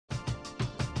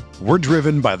We're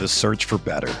driven by the search for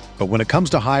better. But when it comes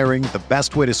to hiring, the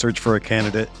best way to search for a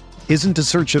candidate isn't to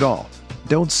search at all.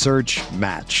 Don't search,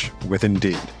 match with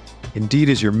Indeed. Indeed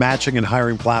is your matching and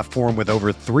hiring platform with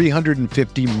over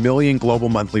 350 million global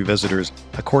monthly visitors,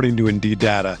 according to Indeed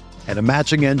data, and a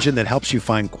matching engine that helps you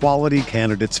find quality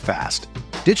candidates fast.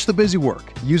 Ditch the busy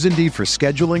work. Use Indeed for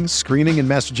scheduling, screening, and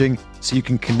messaging so you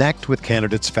can connect with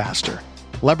candidates faster.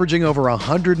 Leveraging over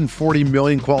 140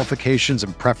 million qualifications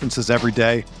and preferences every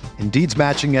day, Indeed's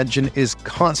matching engine is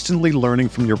constantly learning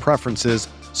from your preferences,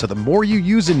 so the more you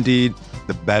use Indeed,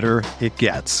 the better it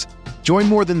gets. Join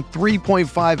more than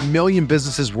 3.5 million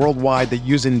businesses worldwide that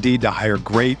use Indeed to hire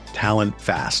great talent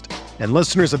fast. And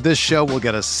listeners of this show will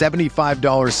get a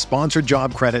 $75 sponsored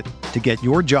job credit to get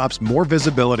your jobs more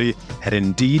visibility at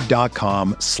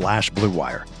Indeed.com/Blue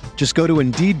Wire. Just go to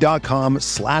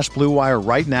Indeed.com/Blue Wire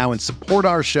right now and support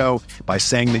our show by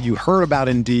saying that you heard about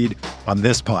Indeed on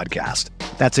this podcast.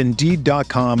 That's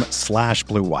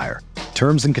Indeed.com/Blue Wire.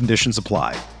 Terms and conditions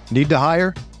apply. Need to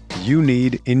hire? You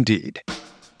need Indeed.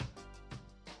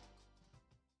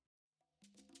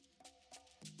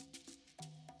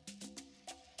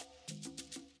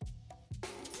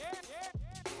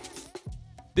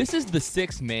 This is the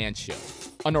Sixth Man Show,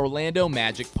 an Orlando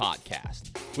Magic podcast,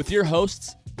 with your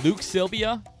hosts Luke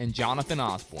Sylvia and Jonathan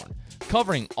Osborne,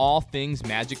 covering all things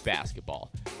Magic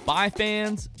basketball. By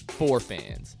fans, for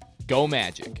fans. Go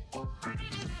Magic.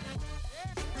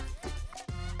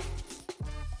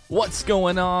 What's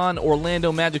going on,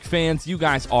 Orlando Magic fans? You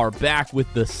guys are back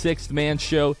with the Sixth Man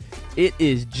Show. It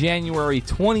is January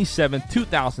 27th,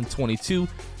 2022.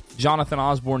 Jonathan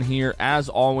Osborne here. As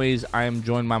always, I am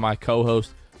joined by my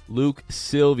co-host, Luke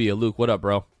Sylvia. Luke, what up,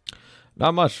 bro?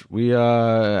 Not much. We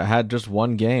had just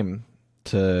one game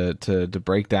to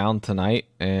break down tonight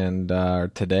and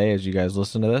today as you guys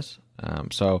listen to this.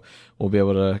 So we'll be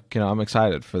able to, I'm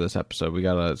excited for this episode. We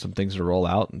got some things to roll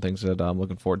out and things that I'm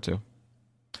looking forward to.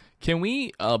 Can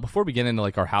we, before we get into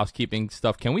our housekeeping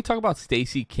stuff, can we talk about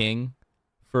Stacey King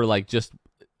for just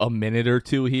a minute or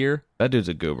two here? That dude's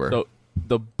a goober. So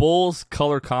the Bulls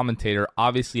color commentator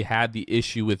obviously had the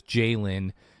issue with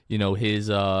Jalen, his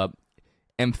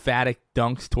emphatic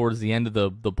dunks towards the end of the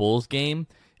Bulls game,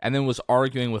 and then was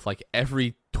arguing with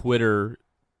every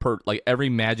every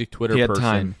Magic Twitter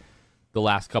person the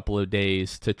last couple of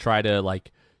days to try to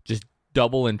just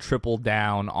double and triple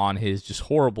down on his just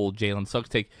horrible Jalen sucks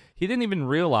take. He didn't even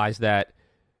realize that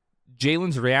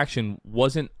Jalen's reaction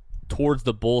wasn't towards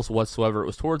the Bulls whatsoever. It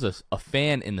was towards a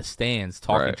fan in the stands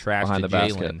talking trash to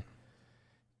Jalen.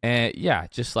 And yeah,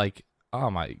 just oh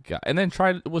my God. And then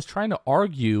was trying to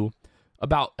argue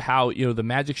about how, the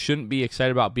Magic shouldn't be excited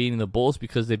about beating the Bulls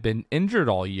because they've been injured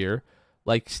all year.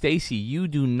 Stacey, you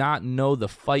do not know the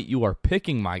fight you are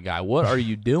picking, my guy. What are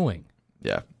you doing?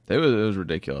 Yeah, it was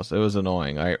ridiculous. It was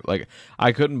annoying.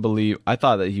 I couldn't believe. I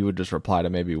thought that he would just reply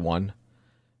to maybe one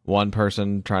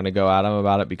person trying to go at him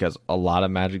about it, because a lot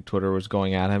of Magic Twitter was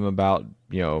going at him about,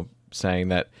 saying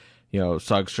that,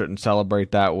 Suggs shouldn't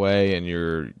celebrate that way, and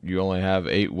you only have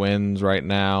 8 wins right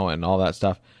now, and all that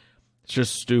stuff. It's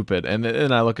just stupid. And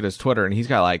then I look at his Twitter, and he's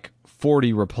got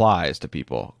 40 replies to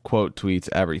people, quote tweets,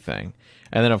 everything.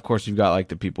 And then of course you've got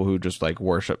the people who just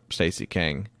worship Stacey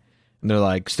King, and they're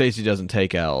like, Stacey doesn't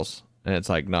take L's, and it's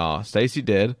nah, Stacey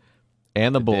did,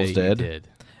 and the Bulls did.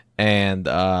 And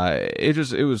it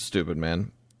was stupid,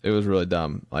 man. It was really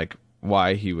dumb.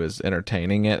 Why he was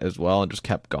entertaining it as well and just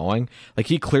kept going.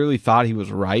 He clearly thought he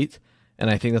was right, and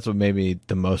I think that's what made me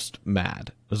the most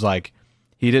mad. It was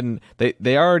he didn't.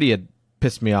 They already had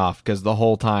pissed me off because the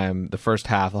whole time, the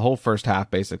whole first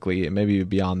half basically, and maybe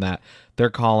beyond that,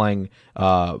 they're calling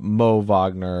Mo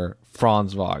Wagner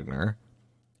Franz Wagner,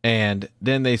 and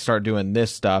then they start doing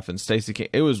this stuff and Stacey King.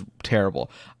 It was terrible.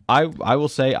 I will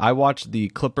say I watched the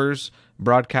Clippers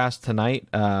broadcast tonight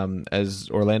as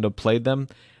Orlando played them.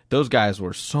 Those guys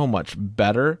were so much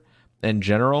better in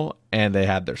general, and they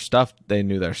had their stuff. They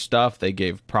knew their stuff. They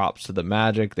gave props to the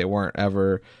Magic. They weren't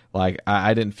ever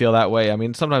I didn't feel that way. I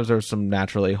mean, sometimes there were some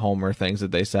naturally homer things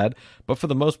that they said, but for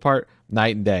the most part,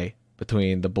 night and day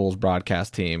between the Bulls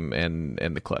broadcast team and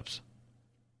the Clips.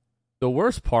 The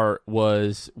worst part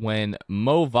was when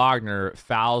Mo Wagner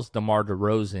fouls DeMar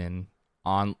DeRozan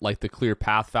on the clear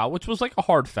path foul, which was a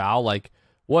hard foul,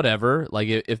 whatever.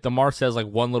 If DeMar says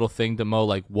one little thing to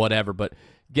Mo, whatever, but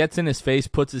gets in his face,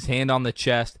 puts his hand on the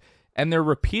chest, and they're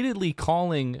repeatedly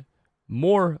calling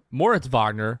Moritz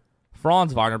Wagner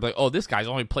Franz Wagner, oh, this guy's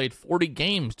only played 40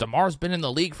 games. DeMar's been in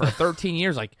the league for 13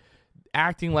 years,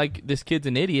 acting like this kid's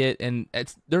an idiot, and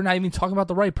they're not even talking about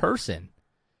the right person.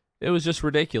 It was just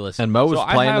ridiculous. And Mo was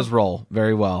playing his role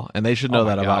very well, and they should know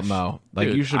that about Mo. Like,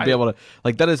 Dude, you should be able to,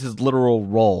 like, that is his literal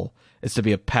role, is to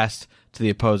be a pest to the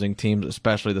opposing teams,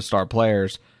 especially the star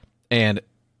players. And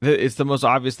it's the most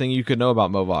obvious thing you could know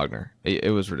about Mo Wagner.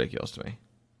 It was ridiculous to me.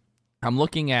 I'm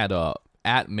looking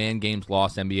at Man Games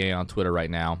Lost NBA on Twitter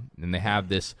right now, and they have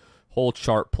this whole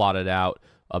chart plotted out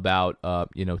about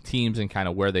teams and kind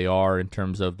of where they are in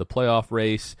terms of the playoff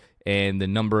race and the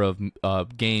number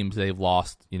of games they've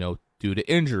lost, due to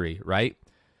injury, right?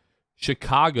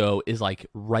 Chicago is like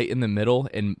right in the middle,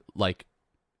 and like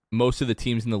most of the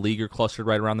teams in the league are clustered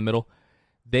right around the middle.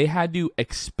 They had to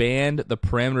expand the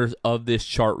parameters of this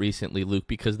chart recently, Luke,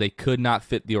 because they could not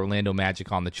fit the Orlando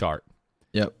Magic on the chart.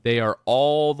 Yep. They are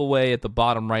all the way at the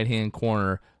bottom right-hand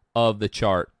corner of the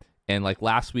chart. And like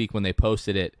last week when they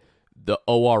posted it, the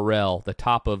ORL, the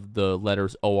top of the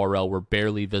letters ORL were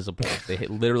barely visible. They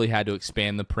literally had to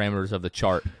expand the parameters of the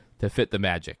chart to fit the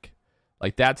Magic.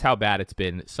 Like, that's how bad it's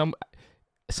been.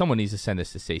 Someone needs to send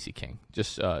this to Stacey King.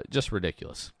 Just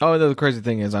ridiculous. Oh, and the crazy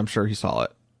thing is, I'm sure he saw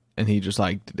it, and he just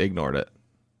like ignored it.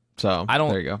 So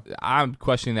there you go. I'm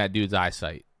questioning that dude's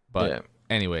eyesight. But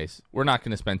anyways, we're not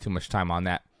going to spend too much time on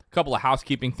that. A couple of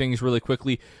housekeeping things really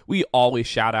quickly. We always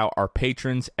shout out our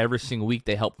patrons. Every single week,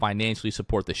 they help financially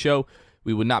support the show.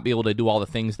 We would not be able to do all the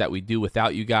things that we do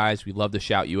without you guys. We love to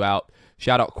shout you out.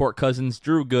 Shout out Court Cousins,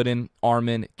 Drew Gooden,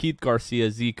 Armin, Keith Garcia,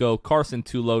 Zico, Carson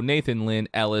Tulo, Nathan Lynn,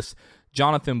 Ellis,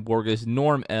 Jonathan Borges,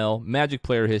 Norm L, Magic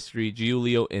Player History,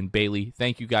 Giulio, and Bailey.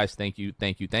 Thank you guys. Thank you.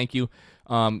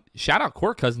 Shout out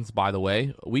Court Cousins, by the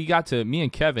way. Me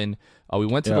and Kevin, we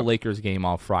went to the Lakers game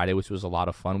on Friday, which was a lot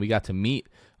of fun. We got to meet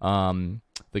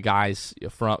the guys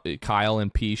from Kyle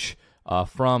and Peach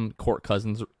from Court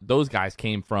Cousins. Those guys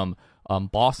came from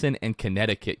Boston and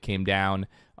Connecticut, came down.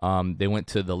 They went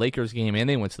to the Lakers game and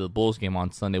they went to the Bulls game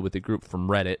on Sunday with a group from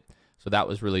Reddit. So that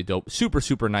was really dope. Super,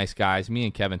 super nice guys. Me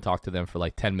and Kevin talked to them for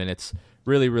like 10 minutes.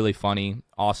 Really, really funny.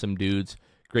 Awesome dudes.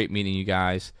 Great meeting you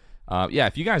guys.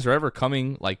 If you guys are ever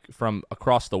coming like from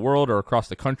across the world or across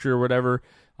the country or whatever,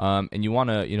 and you want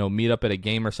to, meet up at a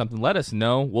game or something, let us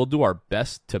know. We'll do our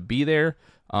best to be there.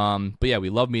 But yeah,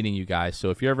 we love meeting you guys. So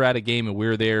if you're ever at a game and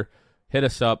we're there, hit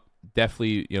us up.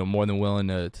 Definitely, more than willing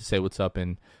to say what's up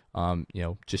and,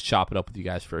 just chop it up with you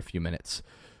guys for a few minutes.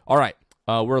 All right.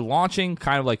 We're launching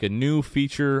kind of like a new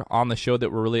feature on the show that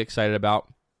we're really excited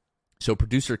about. So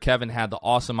producer Kevin had the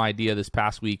awesome idea this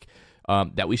past week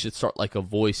that we should start like a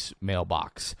voice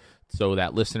mailbox so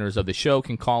that listeners of the show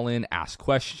can call in, ask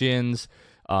questions.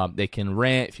 They can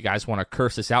rant. If you guys want to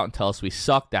curse us out and tell us we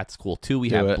suck, that's cool too. We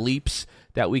have bleeps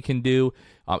that we can do.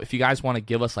 If you guys want to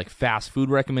give us like fast food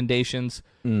recommendations,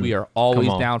 we are always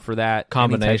down for that.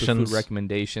 Combinations. Any type of food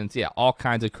recommendations. Yeah, all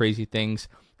kinds of crazy things.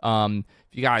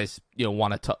 If you guys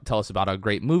want to tell us about a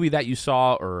great movie that you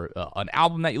saw or an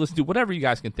album that you listened to, whatever you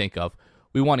guys can think of,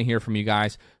 we want to hear from you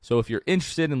guys. So if you're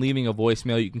interested in leaving a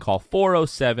voicemail, you can call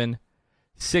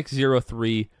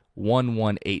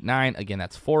 407-603-1189. Again,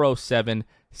 that's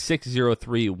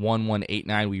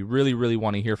 407-603-1189. We really, really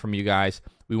want to hear from you guys.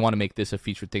 We want to make this a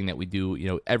featured thing that we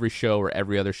do, every show or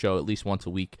every other show, at least once a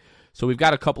week. So we've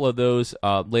got a couple of those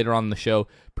later on in the show.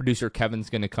 Producer Kevin's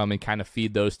going to come and kind of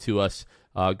feed those to us,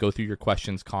 go through your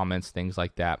questions, comments, things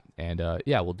like that. And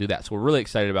we'll do that. So we're really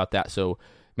excited about that. So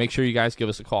make sure you guys give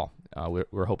us a call.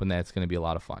 We're hoping that it's going to be a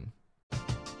lot of fun.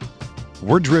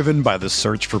 We're driven by the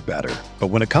search for better. But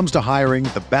when it comes to hiring,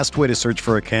 the best way to search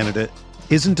for a candidate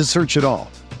isn't to search at all.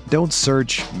 Don't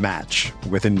search, match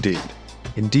with Indeed.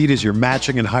 Indeed is your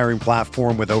matching and hiring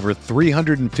platform with over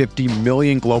 350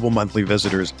 million global monthly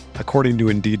visitors, according to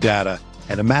Indeed data,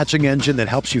 and a matching engine that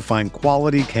helps you find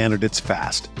quality candidates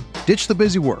fast. Ditch the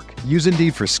busy work. Use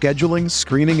Indeed for scheduling,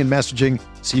 screening, and messaging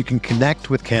so you can connect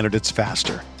with candidates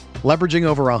faster. Leveraging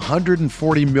over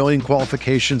 140 million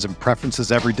qualifications and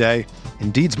preferences every day,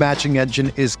 Indeed's matching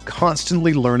engine is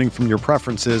constantly learning from your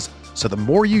preferences, so the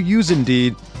more you use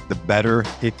Indeed, the better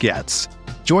it gets.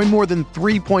 Join more than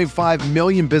 3.5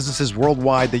 million businesses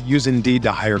worldwide that use Indeed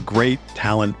to hire great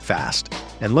talent fast.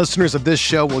 And listeners of this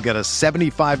show will get a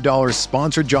 $75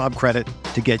 sponsored job credit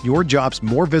to get your jobs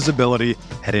more visibility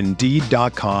at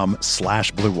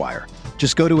Indeed.com/Blue Wire.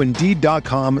 Just go to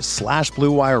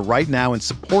Indeed.com/Blue Wire right now and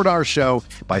support our show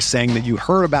by saying that you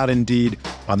heard about Indeed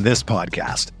on this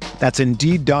podcast. That's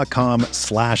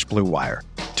Indeed.com/Blue Wire.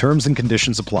 Terms and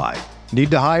conditions apply. Need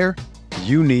to hire?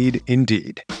 You need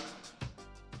Indeed.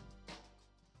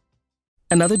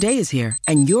 Another day is here,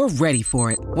 and you're ready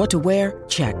for it. What to wear?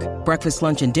 Check. Breakfast,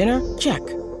 lunch, and dinner? Check.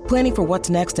 Planning for what's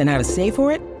next and how to save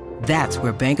for it? That's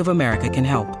where Bank of America can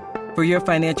help. For your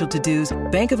financial to-dos,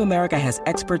 Bank of America has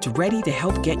experts ready to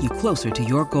help get you closer to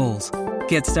your goals.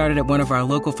 Get started at one of our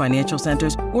local financial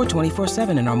centers or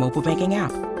 24/7 in our mobile banking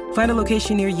app. Find a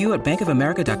location near you at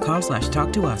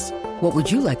bankofamerica.com/talktous. What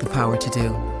would you like the power to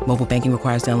do? Mobile banking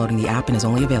requires downloading the app and is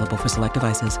only available for select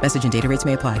devices. Message and data rates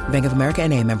may apply. Bank of America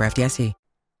N.A., member FDIC.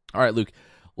 All right, Luke,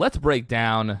 let's break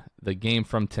down the game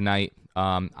from tonight.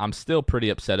 I'm still pretty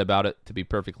upset about it, to be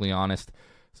perfectly honest.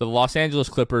 So the Los Angeles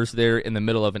Clippers, they're in the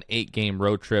middle of an 8-game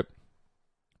road trip.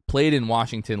 Played in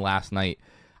Washington last night.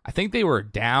 I think they were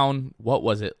down,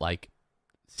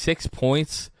 6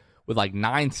 points with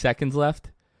 9 seconds left.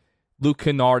 Luke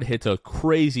Kennard hits a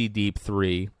crazy deep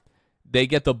three. They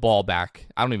get the ball back.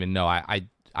 I don't even know. I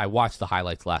watched the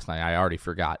highlights last night. I already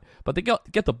forgot. But they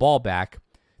get the ball back.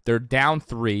 They're down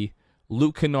 3.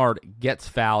 Luke Kennard gets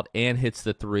fouled and hits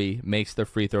the 3, makes the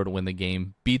free throw to win the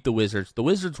game, beat the Wizards. The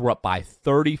Wizards were up by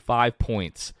 35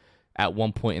 points at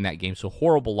one point in that game, so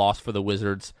horrible loss for the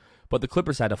Wizards. But the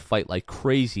Clippers had to fight like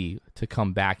crazy to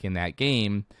come back in that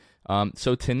game.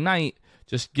 So tonight,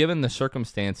 just given the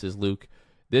circumstances, Luke,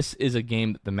 this is a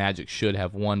game that the Magic should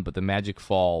have won, but the Magic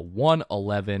fall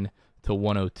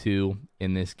 111-102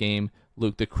 in this game.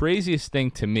 Luke, the craziest thing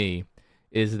to me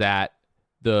is that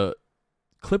the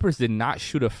Clippers did not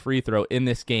shoot a free throw in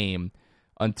this game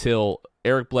until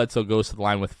Eric Bledsoe goes to the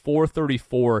line with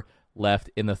 4:34 left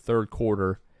in the third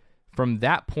quarter. From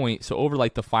that point, so over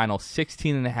the final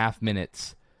 16 and a half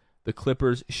minutes, the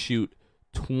Clippers shoot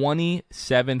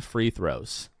 27 free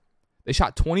throws. They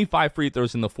shot 25 free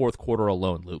throws in the fourth quarter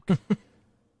alone, Luke.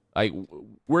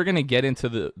 We're going to get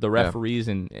into the referees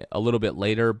in a little bit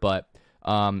later, but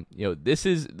this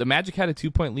is the Magic had a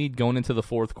 2-point lead going into the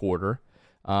fourth quarter.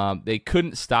 They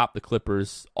couldn't stop the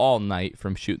Clippers all night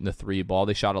from shooting the 3 ball.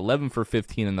 They shot 11 for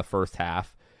 15 in the first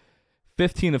half,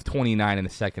 15 of 29 in the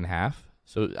second half.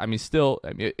 So,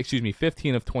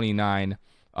 15 of 29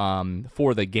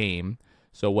 for the game.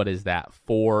 So, what is that?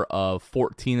 4 of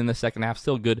 14 in the second half.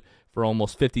 Still good for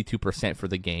almost 52% for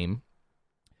the game.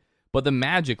 But the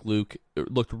Magic, Luke,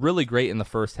 looked really great in the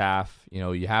first half.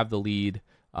 You have the lead,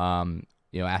 at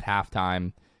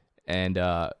halftime. And,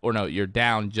 you're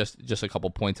down just a couple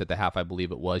points at the half, I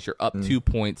believe it was. You're up 2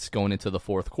 points going into the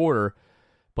fourth quarter.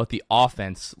 But the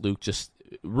offense, Luke, just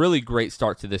really great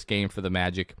start to this game for the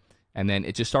Magic. And then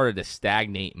it just started to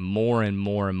stagnate more and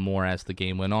more and more as the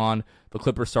game went on. The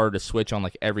Clippers started to switch on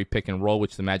every pick and roll,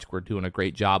 which the Magic were doing a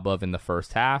great job of in the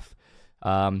first half.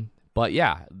 But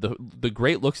yeah, the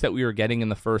great looks that we were getting in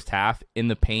the first half in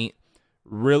the paint,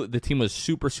 really the team was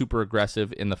super, super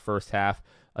aggressive in the first half,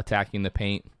 attacking the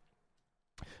paint.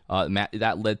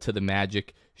 That led to the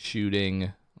Magic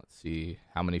shooting, let's see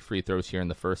how many free throws here in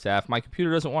the first half. My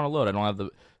computer doesn't want to load. I don't have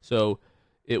so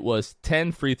it was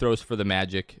 10 free throws for the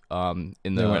Magic. They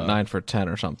went 9 for 10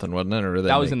 or something, wasn't it? Or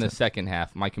that was in the second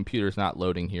half. My computer's not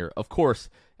loading here. Of course,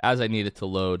 as I need it to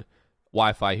load,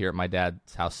 Wi-Fi here at my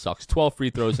dad's house sucks. 12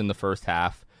 free throws in the first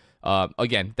half.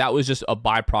 Again, that was just a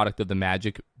byproduct of the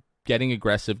Magic getting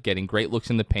aggressive, getting great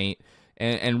looks in the paint,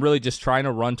 and really just trying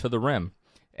to run to the rim.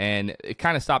 And it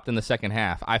kind of stopped in the second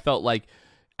half. I felt like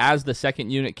as the second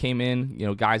unit came in,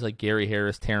 guys like Gary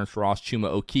Harris, Terrence Ross,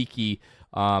 Chuma Okeke,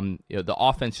 the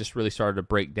offense just really started to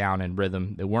break down in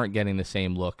rhythm. They weren't getting the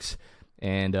same looks.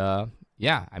 And,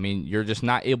 you're just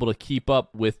not able to keep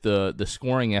up with the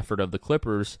scoring effort of the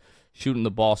Clippers shooting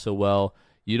the ball so well.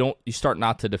 You start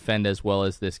not to defend as well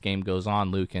as this game goes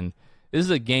on, Luke. And this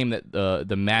is a game that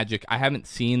the Magic, I haven't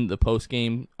seen the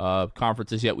post-game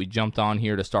conferences yet. We jumped on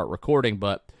here to start recording,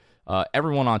 but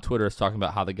everyone on Twitter is talking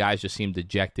about how the guys just seemed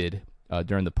dejected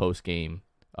during the post-game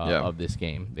of this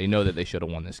game. They know that they should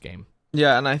have won this game.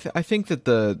 Yeah, and I think that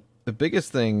the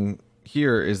biggest thing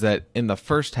here is that in the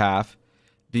first half,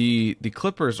 the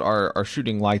Clippers are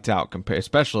shooting lights out.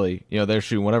 Especially, they're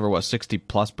shooting whatever it was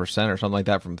 60+% or something like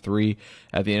that from 3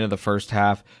 at the end of the first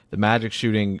half. The Magic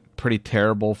shooting pretty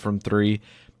terrible from 3,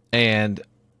 and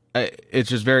it's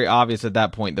just very obvious at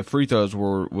that point the free throws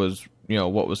was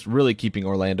what was really keeping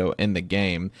Orlando in the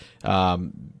game,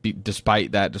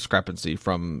 despite that discrepancy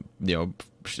from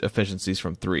efficiencies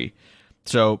from 3.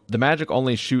 So the Magic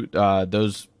only shoot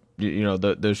those.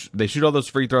 They shoot all those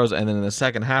free throws, and then in the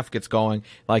second half gets going.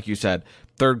 Like you said,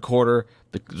 third quarter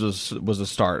was a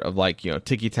start of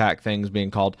ticky-tack things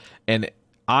being called. And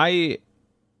I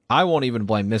won't even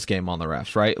blame this game on the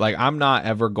refs, right? I'm not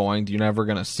ever you're never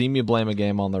going to see me blame a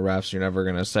game on the refs. You're never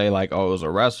going to say it was a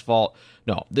ref's fault.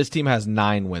 No, this team has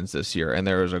 9 wins this year, and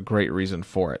there is a great reason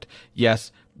for it.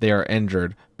 Yes, they are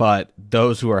injured, but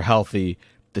those who are healthy,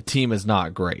 the team is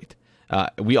not great.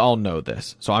 We all know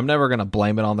this, so I'm never going to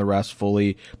blame it on the refs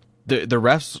fully. The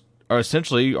refs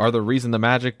essentially are the reason the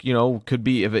Magic, could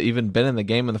be, if it even been in the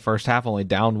game in the first half, only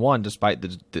down one, despite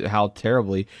how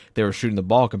terribly they were shooting the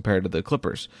ball compared to the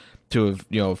Clippers. To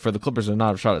have, for the Clippers to not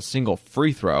have shot a single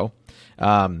free throw,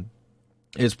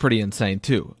 is pretty insane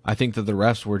too. I think that the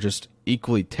refs were just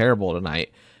equally terrible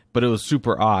tonight, but it was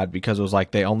super odd because it was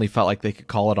like they only felt like they could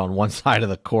call it on one side of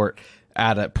the court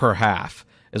per half,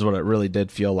 is what it really did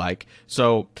feel like.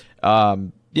 So,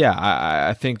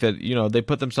 I think that, they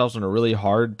put themselves in a really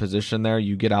hard position there.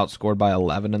 You get outscored by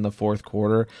 11 in the fourth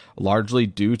quarter, largely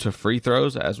due to free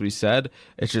throws, as we said.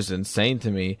 It's just insane to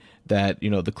me that,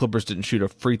 the Clippers didn't shoot a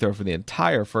free throw for the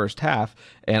entire first half,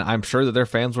 and I'm sure that their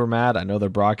fans were mad. I know their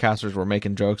broadcasters were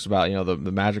making jokes about,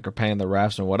 the Magic are paying the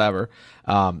refs and whatever.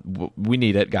 We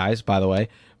need it, guys, by the way.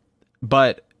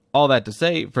 But all that to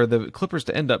say, for the Clippers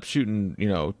to end up shooting,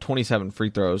 27 free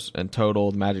throws in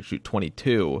total, the Magic shoot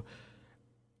 22,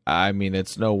 I mean,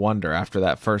 it's no wonder after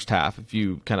that first half, if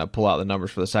you kind of pull out the numbers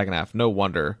for the second half, no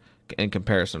wonder in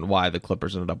comparison why the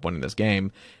Clippers ended up winning this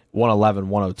game,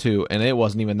 111-102, and it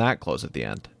wasn't even that close at the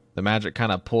end. The Magic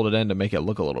kind of pulled it in to make it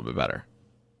look a little bit better.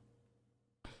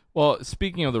 Well,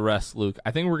 speaking of the refs, Luke,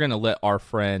 I think we're going to let our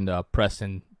friend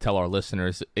Preston tell our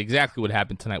listeners exactly what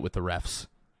happened tonight with the refs.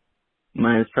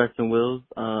 My name is Preston Wills.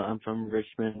 I'm from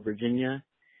Richmond, Virginia,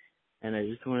 and I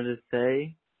just wanted to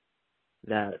say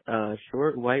that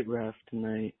short white ref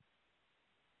tonight,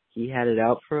 he had it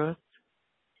out for us,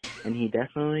 and he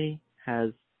definitely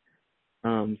has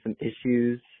some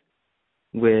issues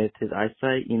with his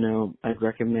eyesight. I'd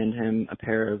recommend him a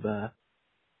pair of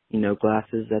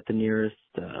glasses at the nearest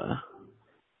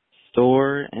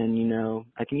store, and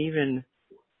I can even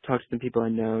talk to some people I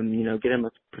know and get him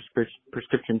a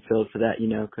prescription filled for that,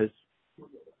 because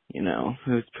it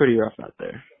was pretty rough out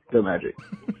there. Go Magic.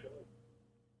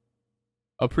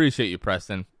 Appreciate you,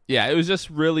 Preston. Yeah, it was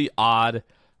just really odd.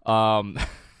 The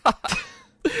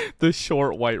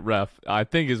short white ref, I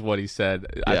think, is what he said.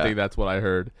 Yeah. I think that's what I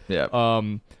heard. Yeah.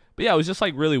 But yeah, it was just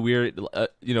like really weird.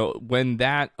 When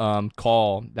that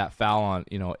call, that foul on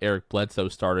Eric Bledsoe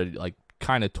started, like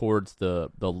kind of towards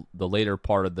the later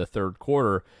part of the third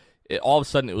quarter, all of a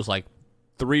sudden it was like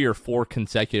 3 or 4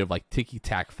 consecutive like ticky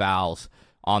tack fouls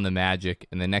on the Magic,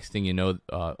 and the next thing you know,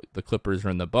 the Clippers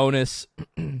are in the bonus.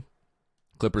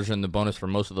 Clippers are in the bonus for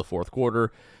most of the fourth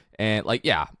quarter, and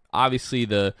obviously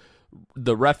the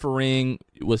refereeing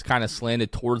was kind of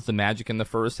slanted towards the Magic in the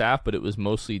first half, but it was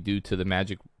mostly due to the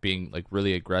Magic being like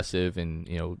really aggressive and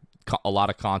a lot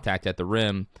of contact at the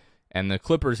rim, and the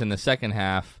Clippers in the second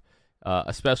half,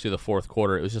 especially the fourth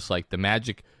quarter, it was just like the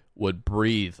Magic would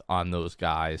breathe on those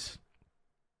guys.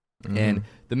 Mm-hmm. And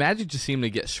the Magic just seemed to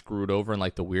get screwed over in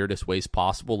like the weirdest ways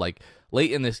possible. Like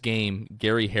late in this game,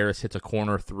 Gary Harris hits a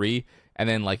corner 3, and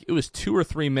then like it was 2 or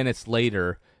 3 minutes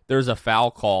later, there's a foul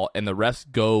call, and the refs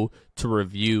go to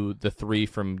review the 3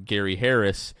 from Gary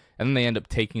Harris, and then they end up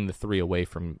taking the 3 away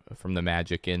from the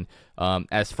Magic. And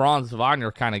as Franz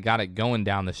Wagner kind of got it going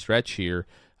down the stretch here,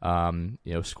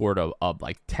 scored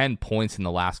like 10 points in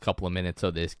the last couple of minutes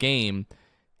of this game.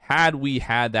 Had we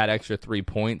had that extra 3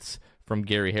 points from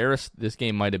Gary Harris, this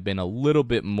game might have been a little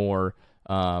bit more,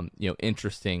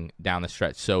 interesting down the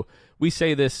stretch. So we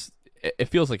say this, it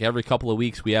feels like every couple of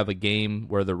weeks we have a game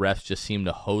where the refs just seem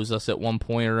to hose us at one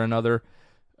point or another.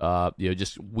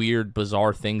 Just weird,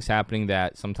 bizarre things happening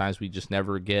that sometimes we just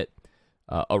never get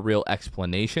a real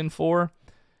explanation for.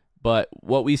 But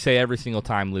what we say every single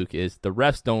time, Luke, is the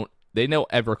refs don't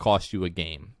ever cost you a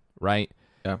game, right?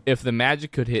 Yeah. If the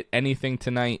Magic could hit anything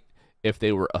tonight, if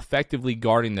they were effectively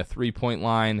guarding the 3-point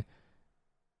line,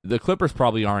 the Clippers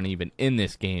probably aren't even in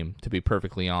this game, to be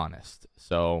perfectly honest.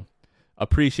 So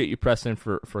appreciate you, Preston,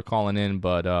 for calling in.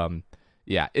 But,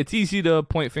 it's easy to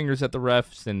point fingers at the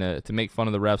refs and to make fun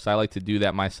of the refs. I like to do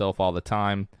that myself all the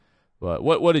time. But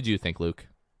what did you think, Luke?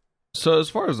 So as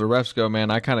far as the refs go,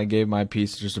 man, I kind of gave my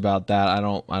piece just about that. I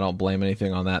don't blame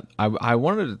anything on that. I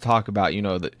wanted to talk about,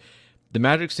 that the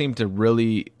Magic seemed to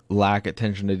really lack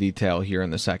attention to detail here in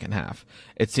the second half.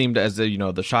 It seemed as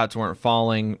though, the shots weren't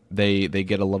falling. They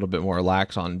get a little bit more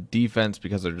lax on defense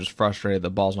because they're just frustrated the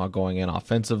ball's not going in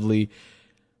offensively.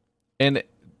 And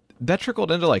that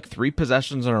trickled into like 3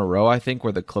 possessions in a row, I think,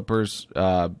 where the Clippers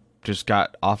just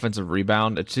got offensive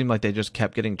rebound. It seemed like they just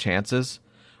kept getting chances.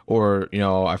 Or,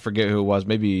 I forget who it was,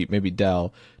 maybe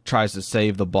Dell tries to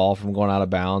save the ball from going out of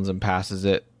bounds and passes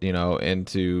it,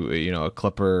 into, a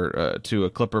Clipper, to a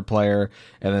Clipper player,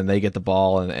 and then they get the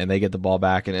ball and they get the ball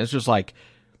back. And it's just like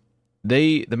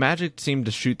the Magic seemed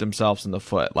to shoot themselves in the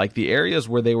foot. Like the areas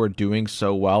where they were doing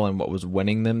so well and what was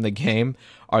winning them the game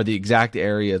are the exact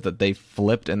areas that they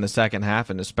flipped in the second half,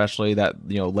 and especially that,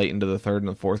 late into the third and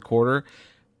the fourth quarter.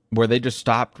 where they just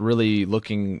stopped really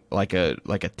looking like a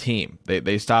team.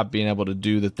 They stopped being able to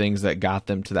do the things that got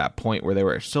them to that point where they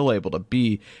were still able to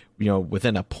be,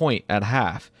 within a point at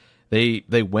half. They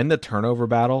win the turnover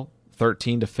battle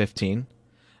 13-15.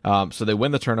 So they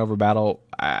win the turnover battle.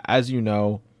 As you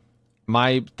know,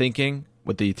 my thinking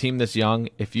with the team this young,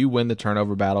 if you win the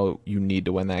turnover battle, you need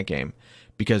to win that game.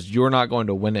 Because you're not going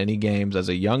to win any games as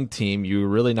a young team. You're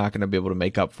really not going to be able to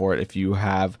make up for it if you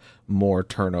have more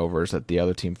turnovers that the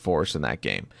other team force in that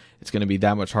game. It's going to be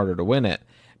that much harder to win it.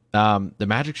 The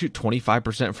Magic shoot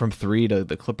 25% from three to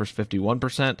the Clippers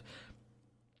 51%.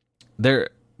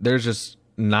 There's just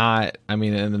not. I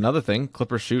mean, and another thing,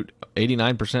 Clippers shoot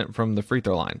 89% from the free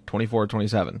throw line,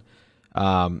 24-27.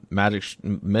 Magic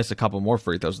miss a couple more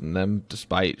free throws than them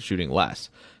despite shooting less.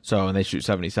 And they shoot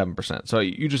 77%. So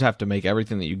you just have to make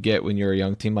everything that you get when you're a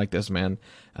young team like this, man.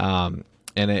 And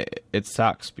it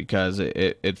sucks because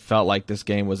it felt like this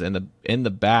game was in the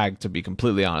bag, to be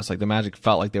completely honest. Like the Magic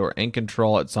felt like they were in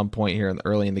control at some point here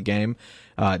early in the game.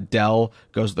 Dell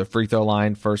goes to the free throw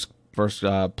line first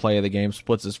play of the game,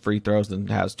 splits his free throws, and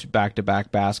has two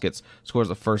back-to-back baskets, scores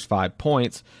the first 5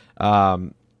 points.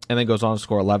 And then goes on to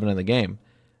score 11 in the game.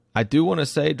 I do want to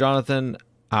say, Jonathan,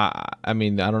 I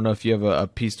mean, I don't know if you have a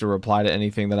piece to reply to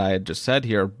anything that I had just said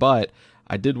here, but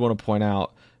I did want to point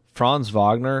out Franz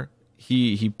Wagner,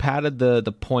 he padded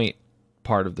the point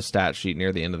part of the stat sheet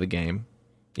near the end of the game,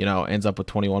 ends up with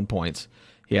 21 points.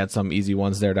 He had some easy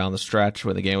ones there down the stretch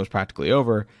when the game was practically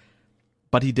over,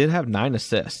 but he did have 9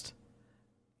 assists.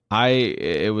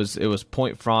 It was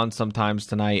point Franz sometimes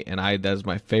tonight, and that is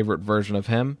my favorite version of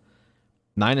him.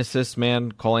 9 assists,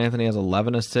 man. Cole Anthony has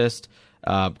 11 assists.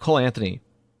 Cole Anthony,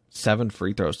 7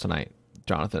 free throws tonight,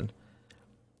 Jonathan.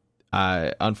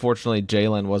 Unfortunately,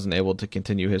 Jalen wasn't able to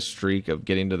continue his streak of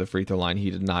getting to the free throw line.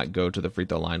 He did not go to the free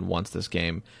throw line once this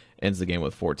game. Ends the game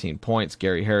with 14 points.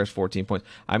 Gary Harris, 14 points.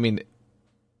 I mean,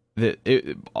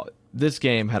 this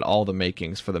game had all the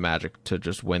makings for the Magic to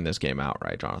just win this game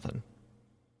outright, Jonathan.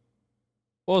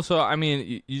 Well, so, I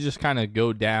mean, you just kind of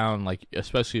go down, like,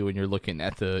 especially when you're looking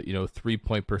at the,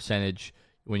 3-point percentage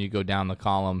when you go down the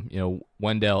column.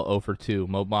 Wendell 0 for 2,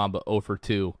 Mo Bamba 0 for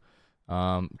 2,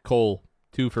 Cole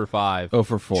 2 for 5, 0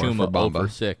 for 4 Chuma for Bamba. 0 for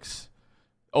 6,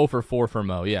 0 for 4 for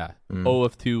Mo, yeah. 0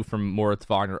 of 2 from Moritz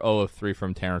Wagner, 0 of 3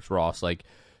 from Terrence Ross. Like,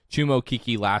 Chuma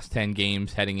Okeke last 10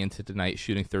 games heading into tonight,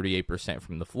 shooting 38%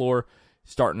 from the floor,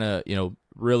 starting to,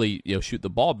 really, shoot the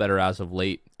ball better as of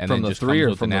late, and from then the just three comes or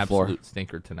with from an the floor? absolute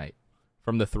stinker tonight.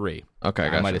 From the 3. Okay,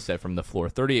 I might have said from the floor.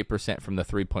 38% from the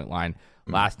 3-point line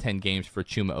last 10 games for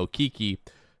Chuma Okeke.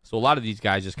 So a lot of these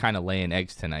guys just kind of laying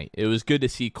eggs tonight. It was good to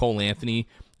see Cole Anthony,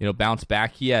 bounce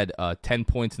back. He had 10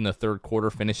 points in the third quarter,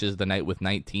 finishes the night with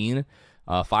 19,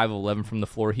 5 of 11 from the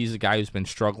floor. He's a guy who's been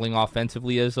struggling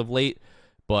offensively as of late,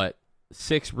 but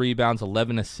 6 rebounds,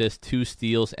 11 assists, 2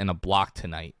 steals, and a block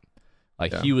tonight.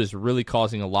 He was really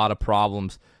causing a lot of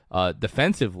problems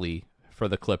defensively for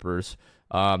the Clippers,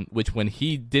 which when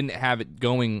he didn't have it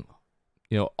going,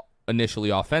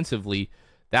 initially offensively,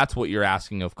 that's what you're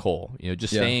asking of Cole.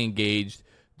 Just stay engaged,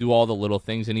 do all the little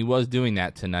things, and he was doing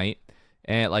that tonight.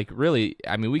 And, really,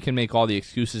 I mean, we can make all the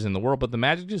excuses in the world, but the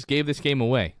Magic just gave this game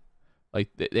away.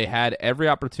 They had every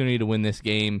opportunity to win this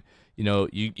game.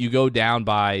 You go down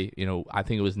by, I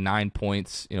think it was 9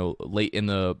 points, late in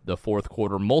the fourth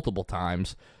quarter multiple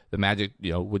times. The Magic,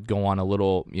 would go on a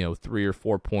little, 3 or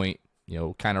 4 point,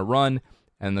 kind of run,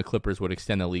 and the Clippers would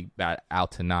extend the lead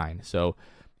out to 9. So,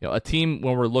 a team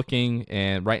when we're looking,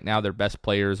 and right now their best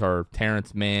players are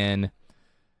Terrence Mann,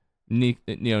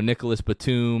 Nicholas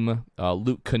Batum,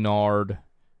 Luke Kennard,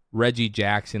 Reggie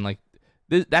Jackson.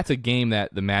 That's a game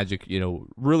that the Magic,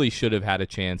 really should have had a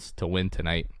chance to win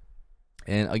tonight.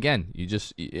 And again, you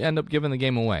end up giving the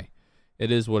game away.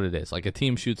 It is what it is. A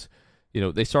team shoots,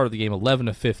 they started the game 11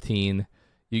 of 15.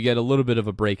 You get a little bit of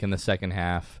a break in the second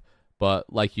half,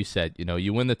 but like you said,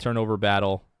 you win the turnover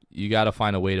battle. You got to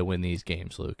find a way to win these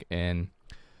games, Luke. And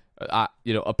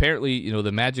apparently,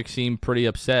 the Magic seemed pretty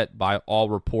upset by all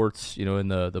reports, in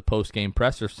the post game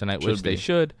pressers tonight, which they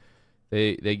should.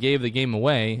 They gave the game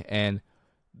away, and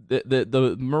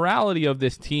the morality of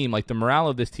this team, the morale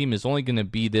of this team is only going to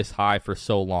be this high for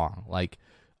so long.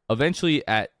 Eventually,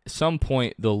 at some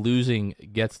point, the losing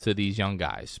gets to these young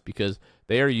guys because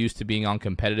they are used to being on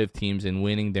competitive teams and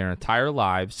winning their entire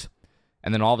lives.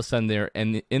 And then all of a sudden, they're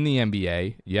in the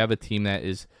NBA. You have a team that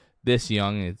is this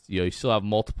young. You still have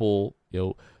multiple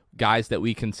guys that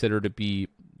we consider to be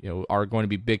are going to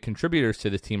be big contributors to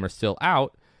this team are still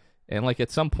out. And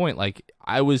at some point,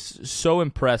 I was so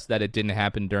impressed that it didn't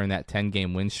happen during that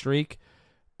 10-game win streak.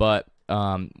 But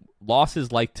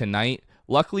losses like tonight,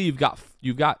 Luckily, you've got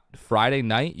Friday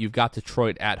night. You've got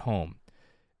Detroit at home.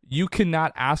 You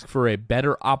cannot ask for a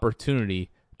better opportunity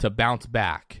to bounce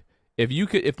back.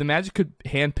 If the Magic could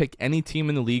handpick any team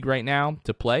in the league right now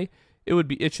to play,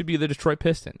 it should be the Detroit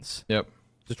Pistons. Yep.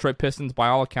 Detroit Pistons, by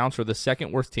all accounts, are the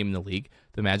second worst team in the league.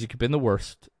 The Magic have been the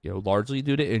worst, largely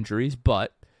due to injuries,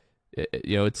 but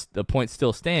it's the point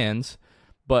still stands.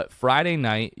 But Friday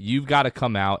night, you've got to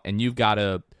come out and you've got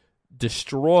to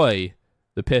destroy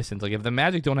the Pistons. Like, if the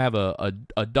Magic don't have a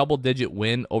double-digit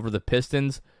win over the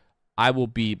Pistons, I will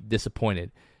be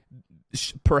disappointed.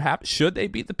 Perhaps should they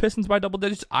beat the Pistons by double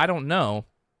digits? I don't know.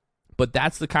 But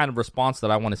that's the kind of response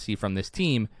that I want to see from this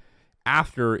team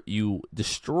after you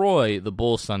destroy the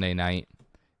Bulls Sunday night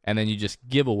and then you just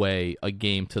give away a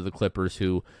game to the Clippers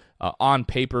who, on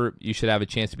paper, you should have a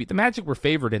chance to beat. The Magic were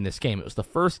favored in this game. It was the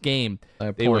first game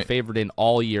they were favored in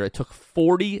all year. It took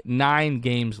 49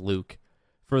 games, Luke,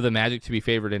 for the Magic to be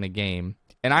favored in a game.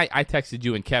 And I texted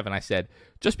you and Kevin. I said,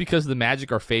 just because the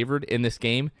Magic are favored in this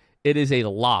game, it is a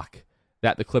lock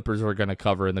that the Clippers are going to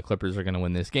cover and the Clippers are going to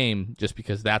win this game, just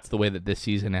because that's the way that this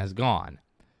season has gone.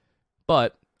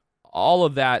 But all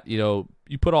of that, you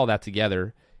put all that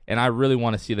together, and I really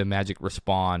want to see the Magic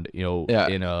respond,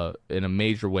 in a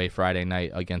major way Friday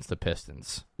night against the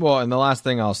Pistons. Well, and the last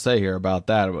thing I'll say here about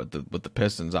that, with the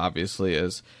Pistons, obviously,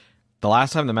 is the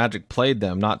last time the Magic played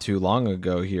them, not too long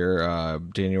ago here,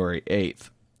 January 8th,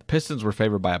 the Pistons were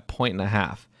favored by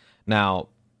 1.5. Now,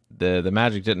 the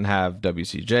Magic didn't have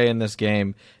WCJ in this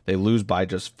game. They lose by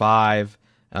just 5.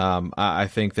 I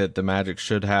think that the Magic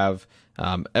should have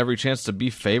every chance to be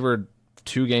favored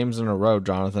 2 games in a row,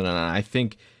 Jonathan. And I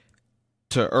think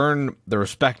to earn the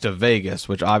respect of Vegas,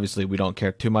 which obviously we don't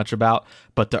care too much about,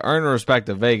 but to earn the respect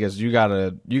of Vegas, you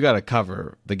gotta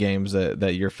cover the games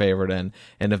that you're favored in.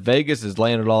 And if Vegas is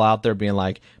laying it all out there, being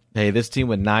like, hey, this team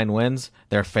with 9 wins,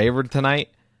 they're favored tonight,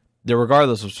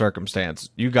 regardless of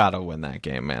circumstance, you got to win that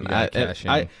game, man.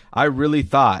 I really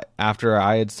thought after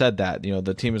I had said that,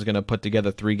 the team is going to put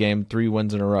together 3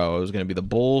 wins in a row. It was going to be the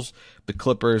Bulls, the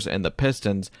Clippers, and the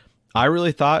Pistons. I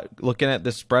really thought, looking at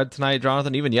this spread tonight,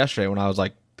 Jonathan, even yesterday when I was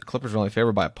like, the Clippers are only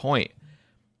favored by 1 point,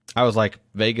 I was like,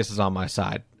 Vegas is on my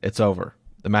side. It's over.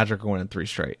 The Magic are winning 3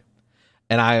 straight.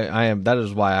 And I am. That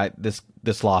is why this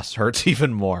loss hurts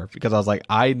even more, because I was like,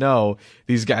 I know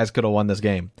these guys could have won this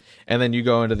game. And then you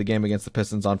go into the game against the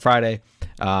Pistons on Friday.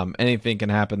 Anything can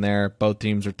happen there. Both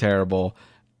teams are terrible.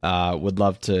 Would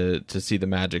love to see the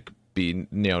Magic be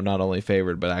not only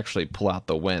favored but actually pull out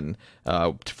the win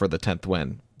for the 10th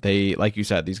win. They, like you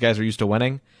said, these guys are used to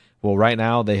winning. Well, right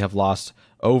now they have lost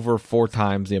over 4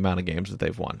 times the amount of games that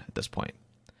they've won at this point.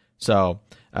 So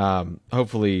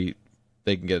hopefully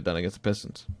they can get it done against the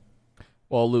Pistons.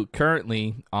 Well, Luke,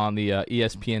 currently on the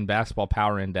ESPN Basketball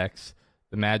Power Index,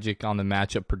 the Magic on the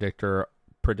matchup predictor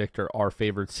are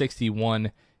favored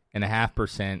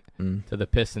 61.5% to the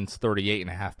Pistons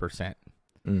 38.5%.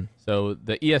 So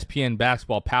the ESPN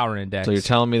Basketball Power Index. So you're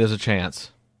telling me there's a chance?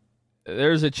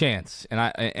 There's a chance,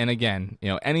 and again,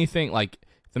 anything like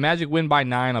if the Magic win by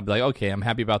 9, I'll be like, okay, I'm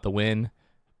happy about the win.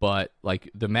 But like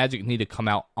the Magic need to come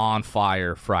out on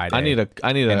fire Friday. I need a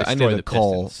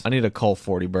Cole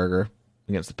 40 burger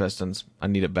against the Pistons. I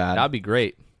need it bad. That'd be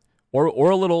great. Or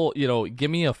a little, give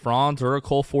me a Franz or a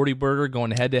Cole 40 burger going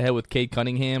head to head with Cade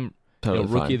Cunningham, totally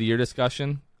Rookie of the Year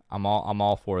discussion. I'm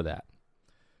all for that.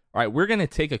 All right, we're gonna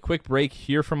take a quick break,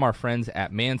 hear from our friends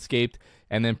at Manscaped,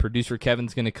 and then producer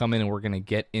Kevin's gonna come in and we're gonna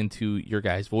get into your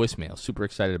guys' voicemail. Super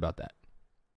excited about that.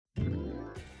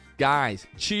 Guys,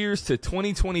 cheers to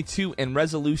 2022 and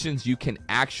resolutions you can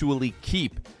actually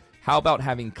keep. How about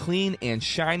having clean and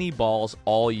shiny balls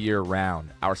all year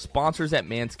round? Our sponsors at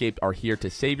Manscaped are here to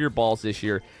save your balls this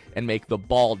year and make the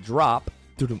ball drop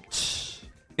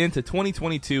into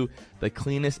 2022 the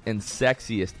cleanest and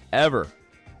sexiest ever.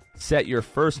 Set your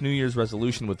first New Year's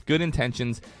resolution with good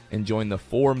intentions and join the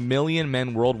 4 million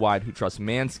men worldwide who trust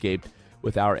Manscaped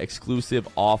with our exclusive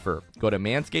offer. Go to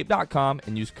manscaped.com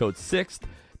and use code 6th.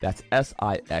 That's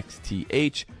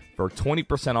SIXTH for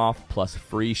 20% off plus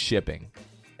free shipping.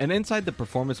 And inside the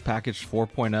Performance Package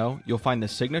 4.0, you'll find the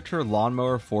Signature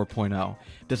Lawnmower 4.0.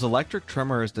 This electric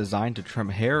trimmer is designed to trim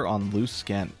hair on loose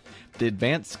skin. The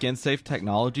advanced skin-safe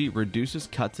technology reduces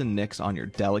cuts and nicks on your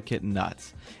delicate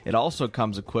nuts. It also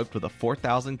comes equipped with a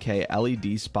 4000K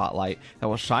LED spotlight that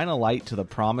will shine a light to the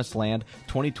promised land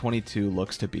 2022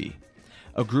 looks to be.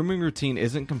 A grooming routine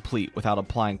isn't complete without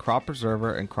applying Crop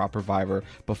Preserver and Crop Reviver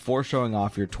before showing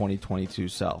off your 2022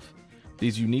 self.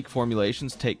 These unique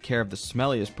formulations take care of the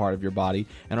smelliest part of your body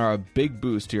and are a big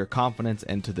boost to your confidence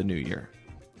into the new year.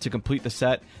 To complete the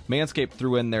set, Manscaped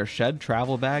threw in their Shed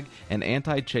travel bag and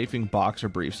anti-chafing boxer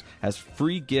briefs as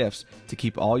free gifts to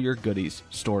keep all your goodies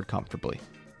stored comfortably.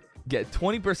 Get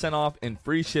 20% off and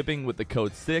free shipping with the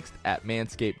code SIXTH at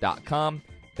manscaped.com.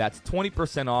 That's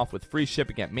 20% off with free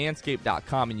shipping at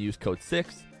manscaped.com and use code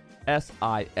SIXTH,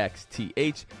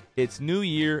 SIXTH. It's new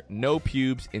year, no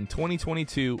pubes in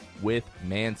 2022 with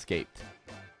Manscaped.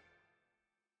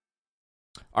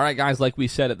 All right, guys, like we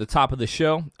said at the top of the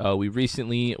show, we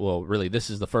recently, this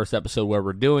is the first episode where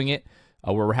we're doing it,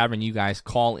 where we're having you guys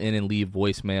call in and leave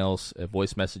voicemails,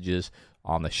 voice messages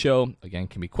on the show. Again,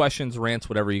 can be questions, rants,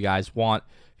 whatever you guys want.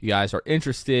 If you guys are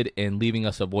interested in leaving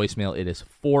us a voicemail, it is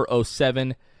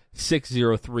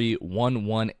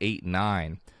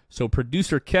 407-603-1189. So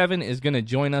producer Kevin is going to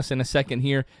join us in a second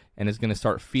here and is going to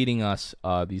start feeding us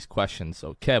these questions.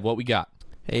 So, Kev, what we got?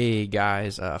 Hey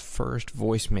guys, first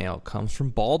voicemail comes from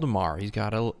Baltimore. He's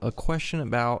got a question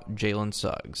about Jalen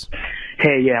Suggs.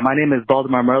 Hey, yeah, my name is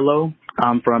Baltimore Merlo.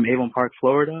 I'm from Avon Park,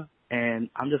 Florida, and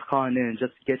I'm just calling in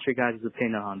just to get your guys'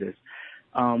 opinion on this.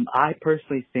 I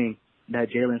personally think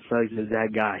that Jalen Suggs is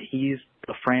that guy. He's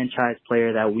the franchise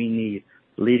player that we need,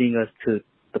 leading us to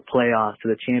the playoffs, to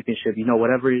the championship,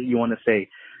 whatever you want to say.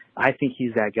 I think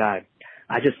he's that guy.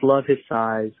 I just love his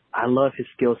size. I love his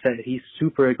skill set. He's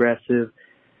super aggressive.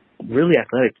 Really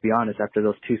athletic, to be honest, after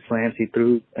those 2 slams he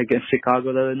threw against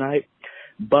Chicago the other night.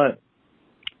 But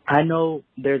I know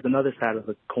there's another side of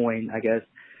the coin, I guess,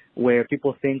 where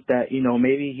people think that,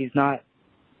 maybe he's not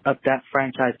that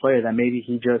franchise player, that maybe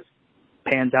he just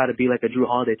pans out to be like a Drew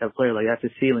Holiday type player. Like, that's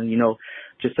his ceiling,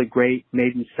 just a great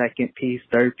maybe second piece,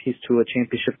 third piece to a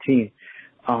championship team.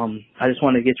 I just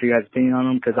want to get your guys' opinion on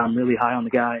him because I'm really high on the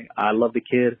guy. I love the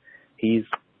kid. He's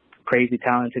crazy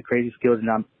talented, crazy skilled,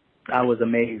 and I was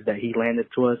amazed that he landed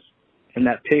to us in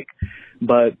that pick.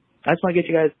 But I just want to get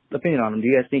you guys' opinion on him. Do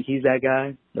you guys think he's that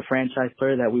guy, the franchise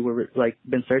player that we were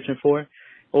been searching for?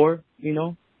 Or,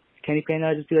 can he pan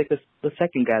out just be like the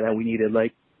second guy that we needed?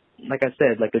 Like I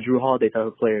said, like a Drew Holiday type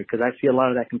of player, because I see a lot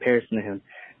of that comparison to him.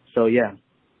 So, yeah,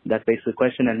 that's basically the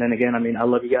question. And then again, I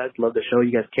love you guys, love the show.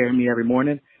 You guys carry me every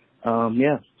morning.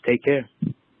 Take care.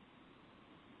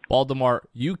 Baltimore,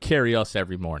 you carry us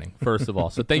every morning, first of all.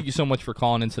 So thank you so much for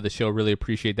calling into the show. Really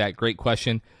appreciate that. Great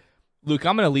question. Luke,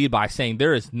 I'm going to lead by saying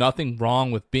there is nothing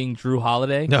wrong with being Drew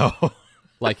Holiday. No.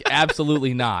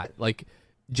 Absolutely not.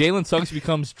 Jalen Suggs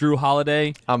becomes Drew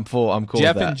Holiday. I'm cool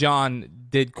Jeff with that. And John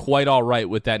did quite all right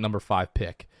with that number 5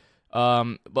 pick.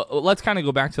 But let's kind of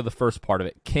go back to the first part of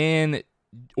it. Can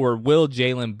or will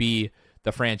Jalen be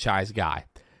the franchise guy?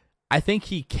 I think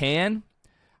he can.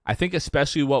 I think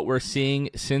especially what we're seeing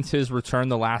since his return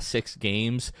the last 6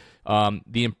 games,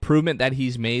 the improvement that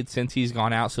he's made since he's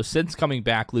gone out. So since coming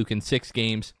back, Luke, in 6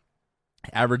 games,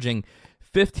 averaging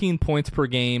 15 points per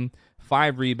game,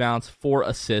 5 rebounds, 4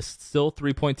 assists, still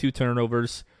 3.2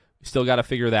 turnovers. Still got to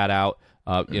figure that out.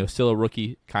 Still a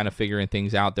rookie kind of figuring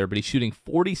things out there, but he's shooting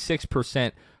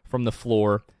 46% from the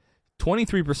floor,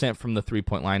 23% from the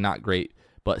three-point line, not great,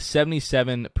 but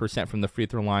 77% from the free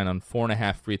throw line on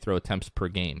 4.5 free throw attempts per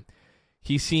game.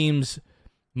 He seems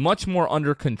much more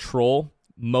under control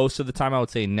most of the time. I would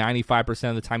say 95%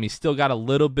 of the time. He's still got a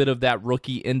little bit of that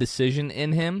rookie indecision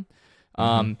in him,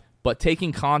 but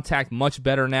taking contact much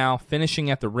better now, finishing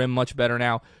at the rim much better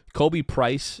now. Kobe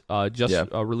Price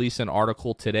released an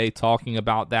article today talking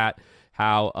about that,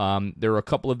 how there were a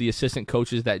couple of the assistant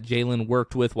coaches that Jalen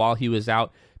worked with while he was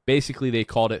out. Basically, they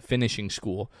called it finishing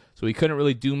school. So he couldn't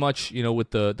really do much, with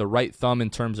the right thumb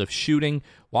in terms of shooting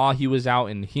while he was out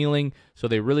and healing. So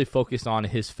they really focused on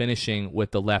his finishing with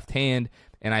the left hand.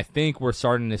 And I think we're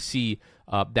starting to see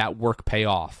that work pay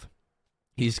off.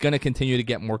 He's going to continue to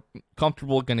get more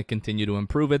comfortable, going to continue to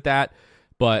improve at that.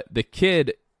 But the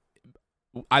kid,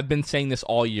 I've been saying this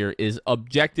all year, is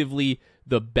objectively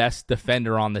the best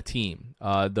defender on the team.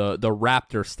 The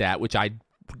Raptor stat, which I'm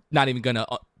not even going to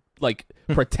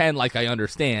pretend like I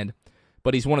understand,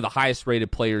 but he's one of the highest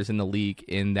rated players in the league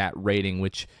in that rating,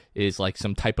 which is like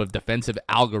some type of defensive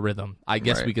algorithm, I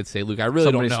guess we could say. Luke, I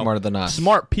really don't know. Smarter than us.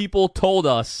 Smart people told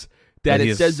us that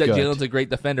it says that Jalen's a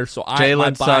great defender, so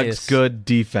Jalen Suggs, good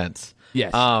defense.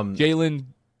 Yes, Jalen,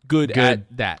 good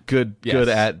at that. Good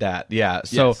at that. Yeah.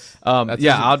 So, yes. That's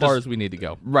as far as we need to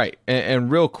go. Right.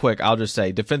 And real quick, I'll just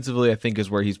say, defensively, I think is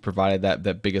where he's provided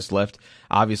that biggest lift.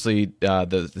 Obviously,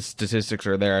 the statistics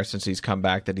are there since he's come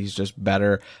back that he's just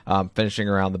better finishing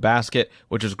around the basket,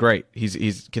 which is great.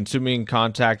 He's consuming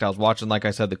contact. I was watching, like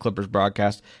I said, the Clippers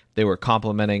broadcast. They were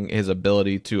complimenting his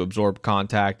ability to absorb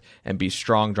contact and be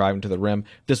strong driving to the rim.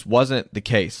 This wasn't the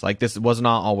case. Like, this was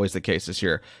not always the case this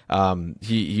year.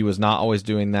 He was not always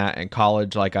doing that in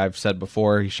college. Like I've said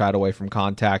before, he shied away from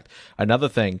contact. Another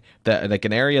thing that, like,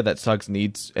 an area that Suggs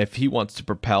needs, if he wants to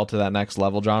propel to that next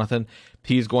level, Jonathan,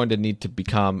 he's going to need to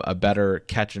become a better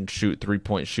catch and shoot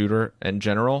 3-point shooter in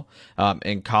general.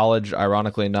 In college,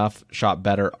 ironically enough, shot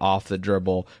better off the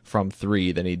dribble from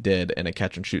 3 than he did in a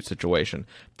catch and shoot situation.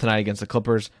 Tonight against the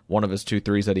Clippers, one of his 2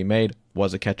 threes that he made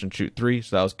was a catch and shoot 3,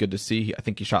 so that was good to see. I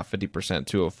think he shot 50%,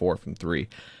 2 of 4 from 3.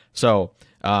 So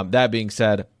that being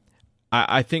said,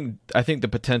 I think the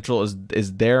potential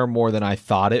is there more than I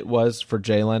thought it was for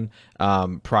Jalen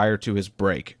prior to his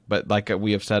break. But like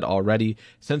we have said already,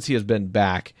 since he has been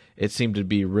back, it seemed to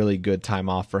be really good time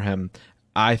off for him.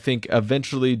 I think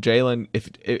eventually Jalen,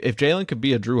 if Jalen could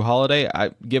be a Drew Holiday,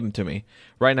 give him to me.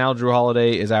 Right now, Drew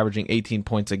Holiday is averaging 18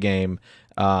 points a game.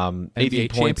 18 NBA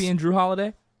points. Champion Drew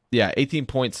Holiday? Yeah, 18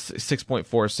 points,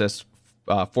 6.4 assists,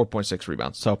 4.6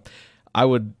 rebounds. So I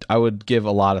would give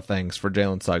a lot of things for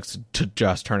Jalen Suggs to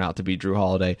just turn out to be Drew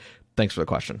Holiday. Thanks for the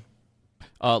question.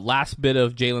 Last bit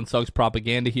of Jalen Suggs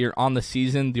propaganda here. On the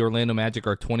season, the Orlando Magic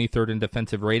are 23rd in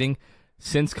defensive rating.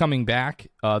 Since coming back,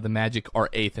 the Magic are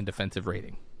 8th in defensive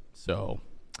rating. So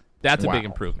that's a big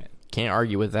improvement. Can't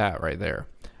argue with that right there.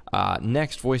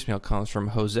 Next voicemail comes from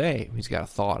Jose. He's got a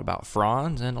thought about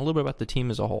Franz and a little bit about the team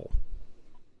as a whole.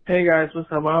 Hey guys, what's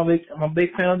up? I'm a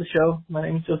big fan of the show. My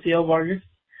name is Josiel Vargas.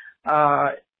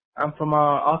 I'm from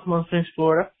Altamont Springs,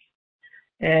 Florida.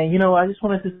 And, I just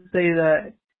wanted to say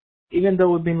that even though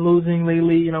we've been losing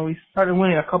lately, we started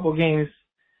winning a couple games.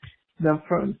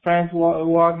 Franz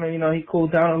Wagner, he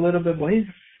cooled down a little bit, but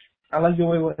I like the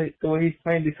way he's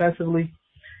playing defensively,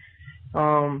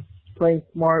 playing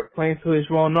smart, playing to his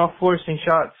role, not forcing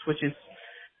shots, which is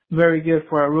very good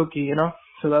for a rookie,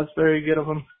 So that's very good of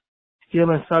him.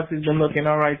 Jalen Suggs has been looking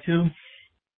all right, too.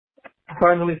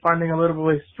 Finally finding a little bit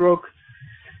of his stroke.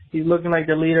 He's looking like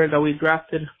the leader that we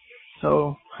drafted.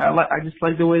 So I just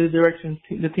like the way the direction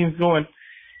the team's going.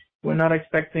 We're not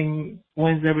expecting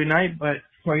wins every night, but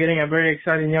we're getting a very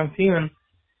exciting young team, and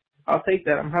I'll take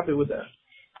that. I'm happy with that.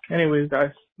 Anyways,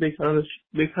 guys, big fan of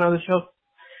the show.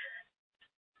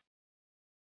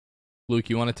 Luke,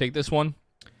 you want to take this one?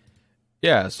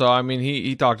 Yeah, so I mean,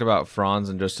 he talked about Franz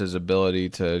and just his ability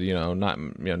to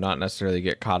not necessarily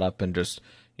get caught up in just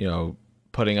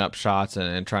putting up shots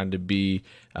and trying to be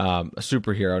a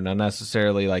superhero. Not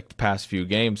necessarily like the past few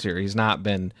games here. He's not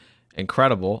been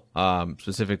incredible.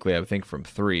 Specifically, I think from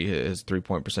 3, his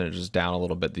 3-point percentage is down a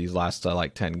little bit these last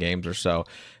 10 games or so.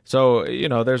 So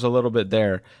there's a little bit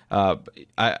there. I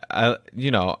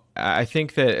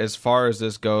think that as far as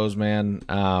this goes, man,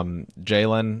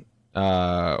 Jalen.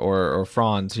 Or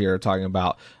Franz here talking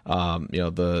about he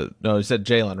said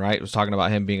Jalen, right? He was talking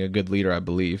about him being a good leader, I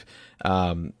believe.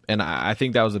 And I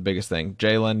think that was the biggest thing.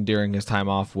 Jalen during his time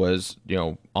off was,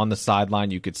 on the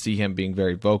sideline. You could see him being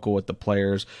very vocal with the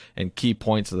players and key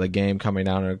points of the game coming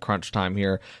down in a crunch time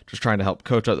here, just trying to help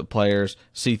coach up the players,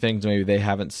 see things maybe they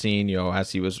haven't seen,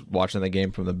 as he was watching the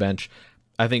game from the bench.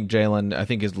 I think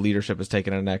his leadership has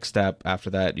taken a next step after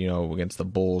that, against the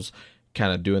Bulls,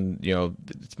 kind of doing,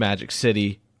 it's Magic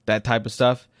City, that type of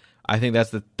stuff. I think that's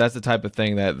the type of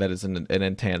thing that is an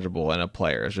intangible in a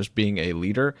player, is just being a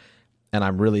leader. And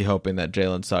I'm really hoping that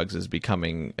Jalen Suggs is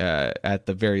becoming, at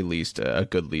the very least, a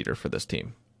good leader for this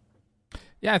team.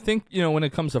 Yeah, I think, when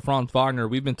it comes to Franz Wagner,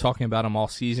 we've been talking about him all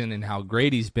season and how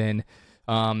great he's been.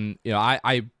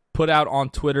 I put out on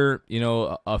Twitter,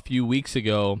 a few weeks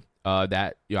ago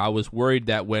that I was worried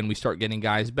that when we start getting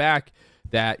guys back,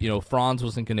 that Franz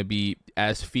wasn't going to be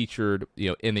as featured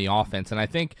in the offense, and I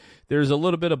think there's a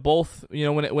little bit of both.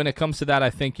 When it comes to that, I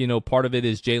think part of it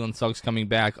is Jalen Suggs coming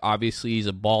back. Obviously, he's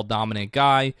a ball dominant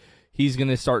guy. He's going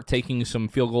to start taking some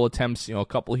field goal attempts, a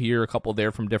couple here, a couple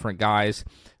there from different guys.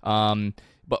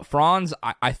 But Franz,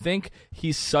 I think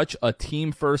he's such a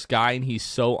team first guy, and he's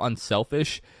so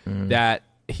unselfish that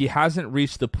he hasn't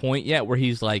reached the point yet where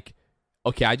he's like,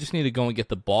 okay, I just need to go and get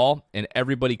the ball and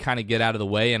everybody kind of get out of the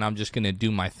way and I'm just going to do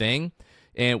my thing.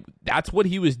 And that's what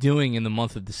he was doing in the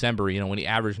month of December, when he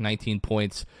averaged 19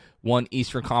 points, won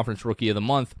Eastern Conference Rookie of the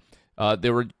Month.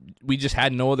 We just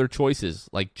had no other choices.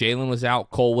 Like Jalen was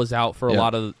out, Cole was out for a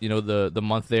lot of, the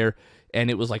month there. And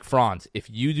it was like, Franz, if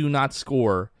you do not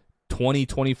score 20,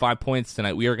 25 points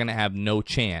tonight, we are going to have no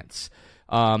chance.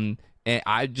 And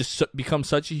I just become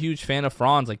such a huge fan of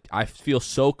Franz. Like, I feel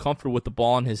so comfortable with the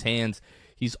ball in his hands.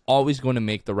 He's always going to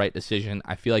make the right decision.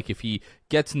 I feel like if he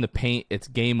gets in the paint, it's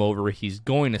game over. He's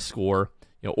going to score.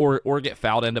 or get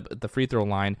fouled, end up at the free throw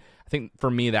line. I think for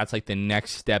me, that's like the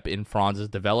next step in Franz's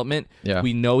development. Yeah.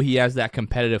 We know he has that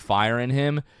competitive fire in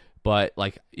him, but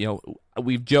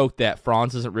we've joked that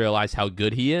Franz doesn't realize how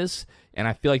good he is, and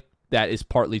I feel like that is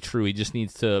partly true. He just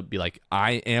needs to be like,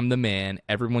 I am the man.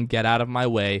 Everyone get out of my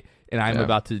way, and I'm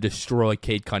about to destroy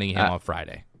Cade Cunningham on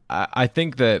Friday. I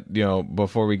think that,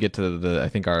 before we get to I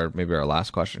think our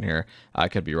last question here, I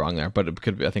could be wrong there, but it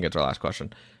could be, I think it's our last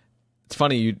question. It's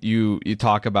funny you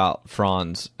talk about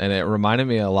Franz, and it reminded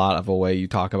me a lot of a way you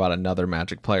talk about another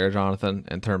Magic player, Jonathan,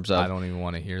 in terms of, I don't even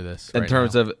want to hear this. In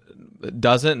terms of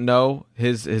doesn't know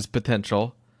his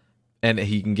potential, and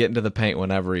he can get into the paint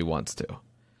whenever he wants to.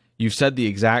 You've said the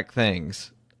exact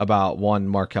things about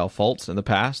Markelle Fultz in the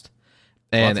past,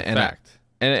 and that's a fact.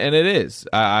 And it is.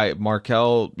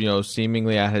 Markelle,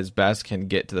 seemingly at his best, can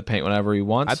get to the paint whenever he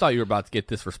wants. I thought you were about to get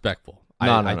disrespectful.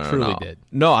 No, I truly did.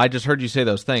 No, I just heard you say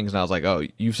those things, and I was like, oh,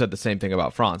 you've said the same thing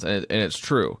about Franz, and it's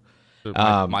true.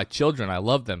 My children, I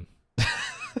love them.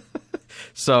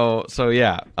 So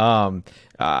yeah.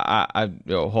 I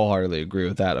wholeheartly agree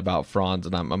with that about Franz,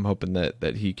 and I'm hoping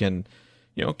that he can,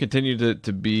 continue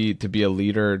to be a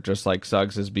leader, just like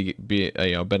Suggs has been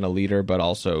a leader, but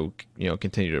also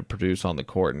continue to produce on the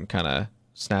court and kind of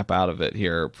snap out of it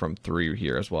here from 3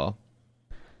 here as well.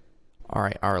 All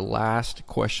right, our last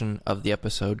question of the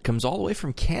episode comes all the way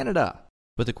from Canada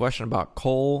with a question about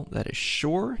Cole that is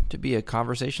sure to be a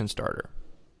conversation starter.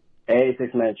 Hey,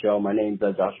 6 Minute Show. My name's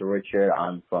Joshua Richard.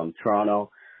 I'm from Toronto.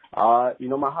 My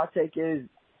hot take is,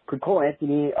 could Cole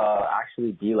Anthony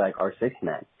actually be like our 6th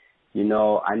man?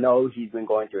 I know he's been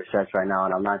going through a stretch right now,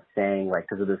 and I'm not saying like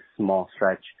because of this small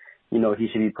stretch, he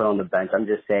should be put on the bench. I'm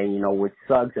just saying, with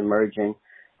Suggs emerging,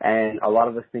 and a lot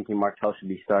of us thinking Markelle should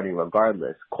be starting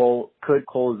regardless. Cole's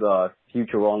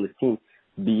future role on this team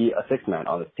be a 6th man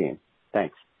on this team?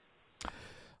 Thanks.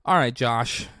 All right,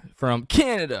 Josh from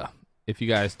Canada. If you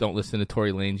guys don't listen to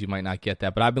Tory Lanez, you might not get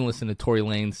that, but I've been listening to Tory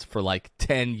Lanez for like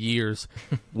 10 years,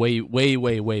 way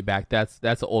back. That's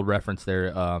an old reference there.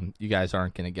 You guys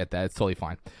aren't going to get that. It's totally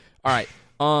fine. All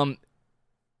right.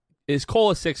 Is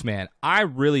Cole a 6th man? I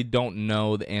really don't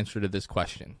know the answer to this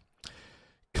question.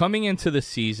 Coming into the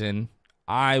season,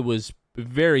 I was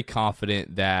very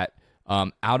confident that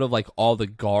out of like all the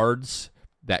guards,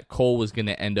 that Cole was going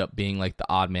to end up being like the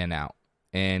odd man out.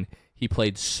 And he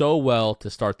played so well to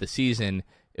start the season.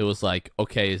 It was like,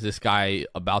 okay, is this guy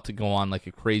about to go on like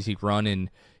a crazy run and,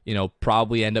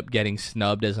 probably end up getting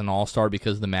snubbed as an all-star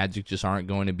because the Magic just aren't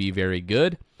going to be very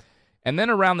good? And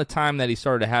then around the time that he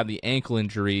started to have the ankle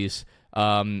injuries,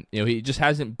 he just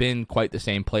hasn't been quite the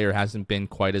same player, hasn't been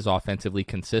quite as offensively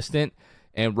consistent.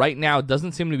 And right now,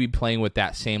 doesn't seem to be playing with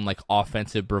that same like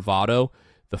offensive bravado.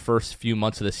 The first few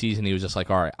months of the season, he was just like,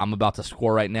 all right, I'm about to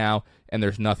score right now, and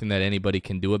there's nothing that anybody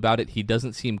can do about it. He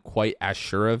doesn't seem quite as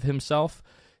sure of himself,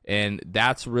 and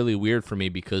that's really weird for me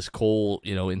because Cole,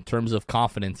 in terms of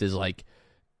confidence, is like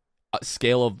a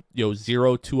scale of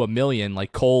 0 to a million.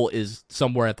 Like Cole is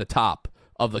somewhere at the top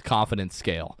of the confidence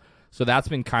scale. So that's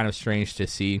been kind of strange to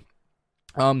see.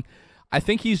 I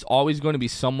think he's always going to be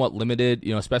somewhat limited,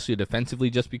 especially defensively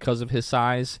just because of his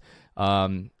size.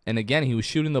 And again, he was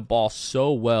shooting the ball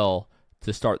so well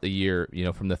to start the year,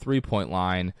 from the 3-point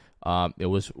line. It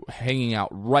was hanging out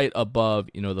right above,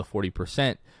 the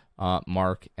 40%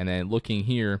 mark. And then looking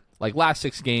here, like last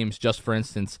 6 games, just for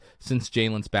instance, since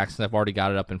Jalen's back, since I've already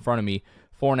got it up in front of me,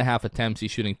 4.5 attempts,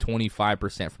 he's shooting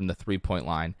 25% from the 3-point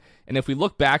line. And if we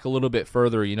look back a little bit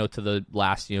further, to the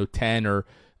last, 10 or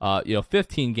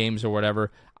 15 games or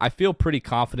whatever, I feel pretty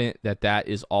confident that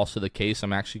is also the case.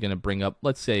 I'm actually going to bring up,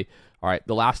 let's say, all right,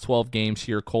 the last 12 games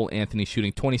here, Cole Anthony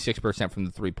shooting 26% from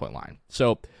the 3-point line.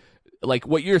 So, like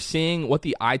what you're seeing, what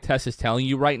the eye test is telling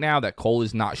you right now, that Cole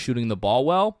is not shooting the ball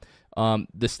well,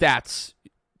 the stats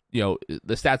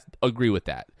agree with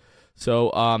that.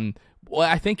 So, what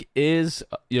I think is,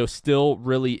 still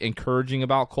really encouraging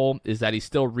about Cole is that he's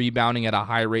still rebounding at a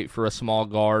high rate for a small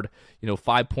guard,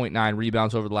 5.9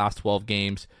 rebounds over the last 12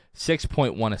 games,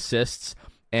 6.1 assists,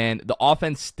 and the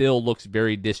offense still looks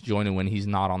very disjointed when he's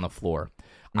not on the floor.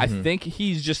 Mm-hmm. I think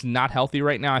he's just not healthy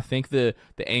right now. I think the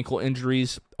ankle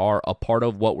injuries are a part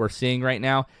of what we're seeing right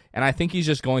now, and I think he's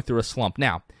just going through a slump.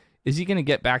 Now, is he going to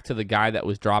get back to the guy that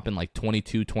was dropping like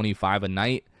 22, 25 a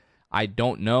night? I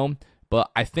don't know. But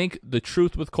I think the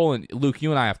truth with Cole, and Luke,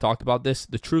 you and I have talked about this,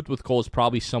 the truth with Cole is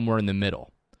probably somewhere in the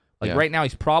middle. Right now,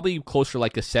 he's probably closer to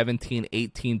like a 17,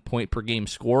 18 point per game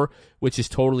score, which is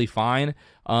totally fine.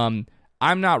 I'm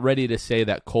not ready to say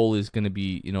that Cole is going to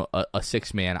be, a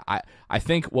 6 man. I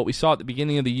think what we saw at the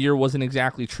beginning of the year wasn't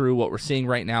exactly true. What we're seeing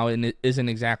right now isn't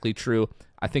exactly true.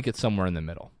 I think it's somewhere in the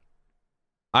middle.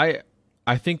 I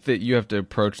I think that you have to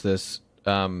approach this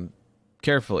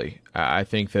carefully. I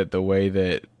think that the way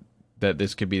that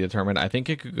this could be determined, I think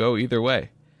it could go either way.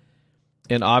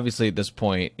 And obviously at this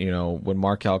point, when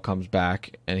Markelle comes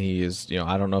back and he is,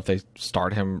 I don't know if they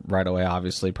start him right away.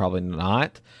 Obviously, probably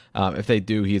not. If they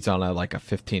do, he's on a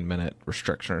 15-minute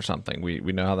restriction or something. We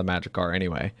know how the Magic are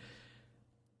anyway.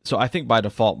 So I think by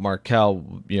default, Markelle,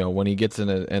 when he gets in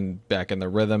and back in the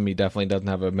rhythm, he definitely doesn't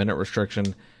have a minute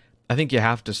restriction. I think you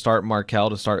have to start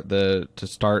Markelle to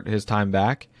start his time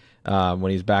back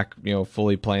when he's back,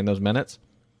 fully playing those minutes.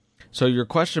 So your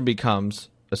question becomes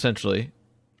essentially,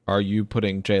 are you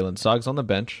putting Jalen Suggs on the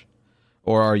bench,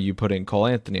 or are you putting Cole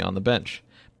Anthony on the bench?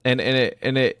 And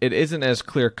it isn't as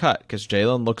clear cut because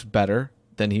Jalen looks better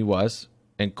than he was,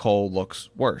 and Cole looks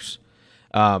worse.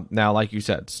 Now, like you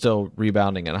said, still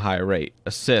rebounding at a higher rate.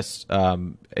 Assists,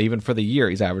 even for the year,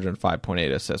 he's averaging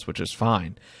 5.8 assists, which is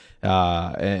fine,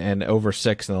 and over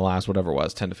 6 in the last whatever it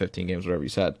was, 10 to 15 games, whatever you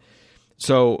said.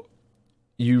 So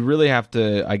you really have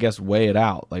to, I guess, weigh it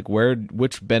out.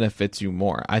 Which benefits you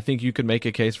more? I think you could make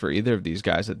a case for either of these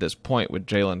guys at this point, with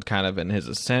Jalen kind of in his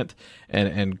ascent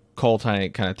and Cole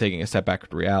kind of taking a step back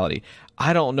to reality.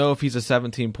 I don't know if he's a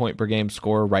 17-point per game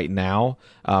scorer right now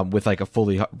with a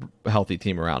fully healthy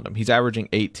team around him. He's averaging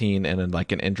 18 and in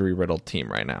an injury-riddled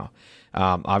team right now.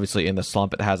 Obviously, in the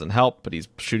slump, it hasn't helped, but he's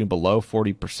shooting below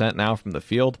 40% now from the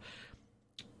field.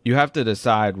 You have to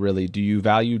decide, really, do you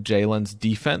value Jalen's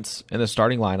defense in the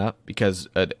starting lineup? Because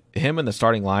him in the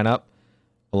starting lineup,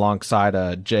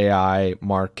 alongside J.I.,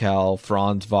 Markelle,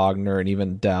 Franz Wagner, and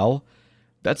even Dell,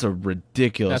 that's a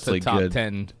ridiculously good. That's a top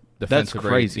 10 defensive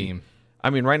crazy team. I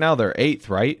mean, right now they're 8th,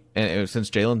 right? And since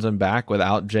Jalen's been back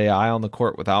without J.I. on the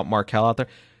court, without Markelle out there,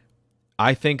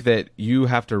 I think that you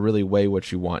have to really weigh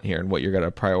what you want here and what you're going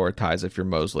to prioritize if you're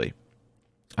Mosley.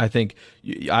 I think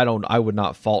I would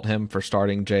not fault him for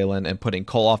starting Jalen and putting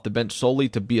Cole off the bench solely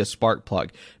to be a spark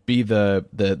plug, be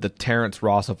the Terrence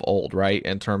Ross of old, right?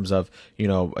 In terms of,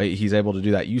 he's able to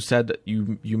do that. You said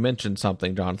you mentioned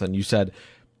something, Jonathan. You said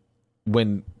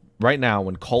right now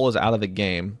when Cole is out of the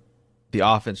game, the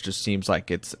offense just seems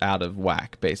like it's out of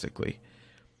whack, basically.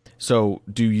 So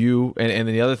do you? And then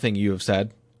the other thing you have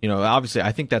said, obviously,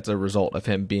 I think that's a result of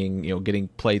him being, getting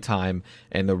play time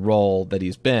and the role that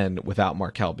he's been without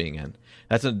Markelle being in.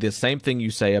 That's the same thing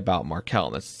you say about Markelle,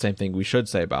 and that's the same thing we should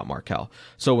say about Markelle.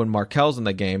 So when Markelle's in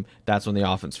the game, that's when the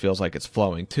offense feels like it's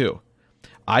flowing too.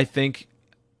 I think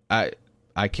I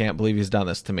can't believe he's done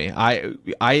this to me.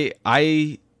 I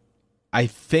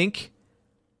think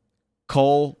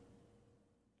Cole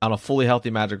on a fully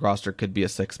healthy Magic roster could be a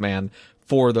 6-man.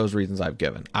 For those reasons I've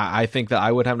given. I think that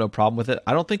I would have no problem with it.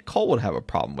 I don't think Cole would have a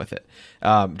problem with it.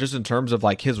 Just in terms of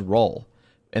his role.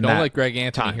 Don't let Greg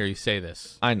Anthony hear you say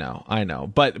this. I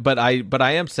know. But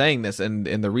I am saying this and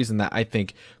the reason that I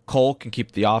think Cole can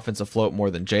keep the offense afloat more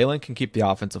than Jalen can keep the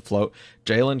offense afloat.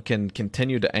 Jalen can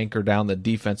continue to anchor down the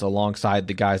defense alongside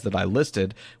the guys that I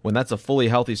listed. When that's a fully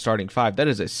healthy starting 5, that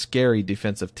is a scary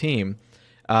defensive team.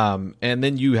 And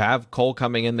then you have Cole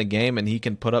coming in the game and he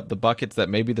can put up the buckets that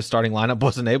maybe the starting lineup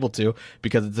wasn't able to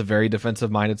because it's a very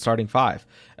defensive-minded starting 5.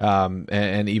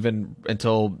 And even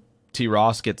until T.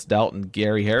 Ross gets dealt and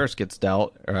Gary Harris gets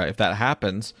dealt, if that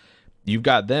happens, you've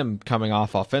got them coming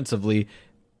off offensively.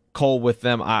 Cole with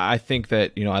them, I think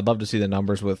that, I'd love to see the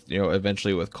numbers with,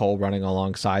 eventually with Cole running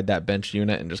alongside that bench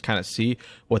unit and just kind of see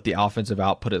what the offensive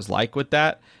output is like with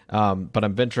that. But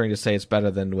I'm venturing to say it's better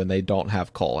than when they don't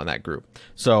have Cole in that group.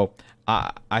 So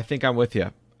I think I'm with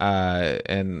you.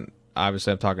 And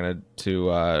obviously I'm talking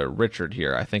to Richard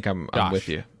here. I think I'm with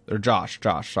you. Or Josh,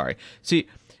 sorry. See,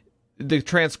 the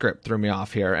transcript threw me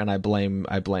off here, and I blame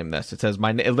this. It says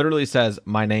it literally says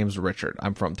my name's Richard.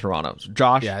 I'm from Toronto. So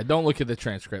Josh, yeah, don't look at the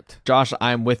transcript. Josh,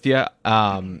 I'm with you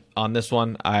on this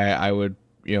one. I would,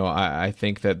 I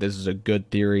think that this is a good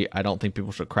theory. I don't think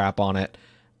people should crap on it.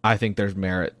 I think there's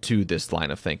merit to this line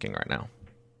of thinking right now.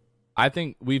 I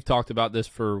think we've talked about this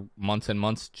for months and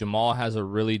months. Jamal has a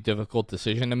really difficult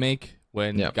decision to make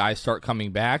when guys start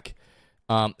coming back.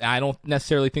 I don't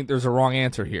necessarily think there's a wrong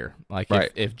answer here.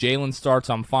 If Jalen starts,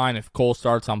 I'm fine. If Cole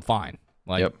starts, I'm fine.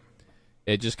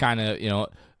 It just kind of,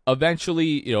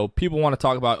 eventually, people want to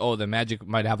talk about, the Magic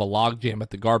might have a logjam at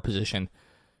the guard position.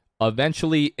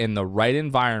 Eventually, in the right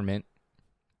environment,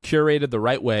 curated the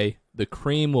right way, the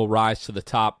cream will rise to the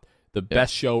top. The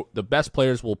best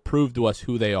players will prove to us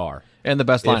who they are. And the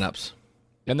best lineups.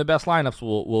 And the best lineups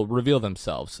will reveal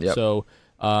themselves. Yep. So,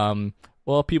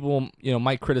 people,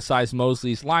 might criticize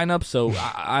Mosley's lineup, so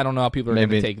I don't know how people are going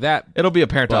to take that. It'll be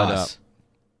apparent to us.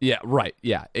 Yeah, right.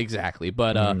 Yeah, exactly.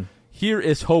 But here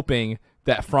is hoping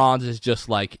that Franz is just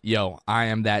like, yo, I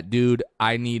am that dude.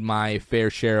 I need my fair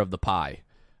share of the pie.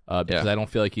 Because I don't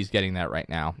feel like he's getting that right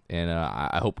now. And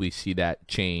I hope we see that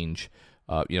change,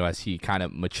 as he kind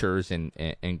of matures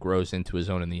and grows into his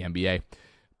own in the NBA.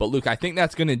 But, Luke, I think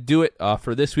that's going to do it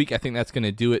for this week. I think that's going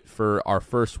to do it for our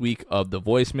first week of the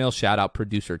voicemail. Shout out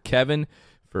producer Kevin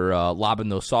for lobbing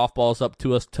those softballs up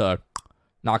to us to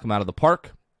knock them out of the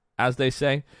park, as they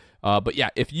say. But, yeah,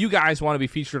 if you guys want to be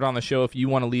featured on the show, if you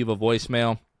want to leave a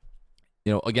voicemail,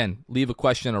 again, leave a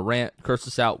question, a rant, curse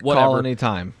us out, whatever. Call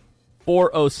anytime.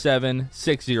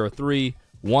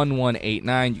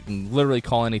 407-603-1189. You can literally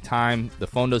call anytime. The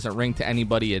phone doesn't ring to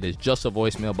anybody. It is just a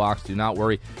voicemail box. Do not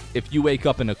worry. If you wake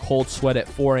up in a cold sweat at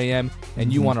 4 a.m.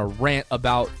 and you want to rant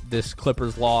about this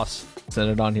Clippers loss,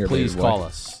 send it on here. Please call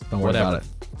us. Don't worry about it.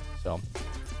 So,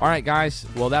 all right, guys.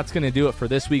 Well, that's going to do it for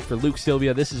this week. For Luke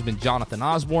Sylvia, this has been Jonathan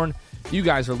Osborne. You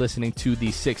guys are listening to The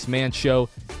Sixth Man Show,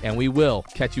 and we will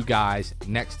catch you guys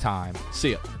next time.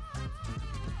 See ya.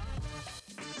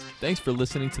 Thanks for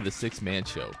listening to The Sixth Man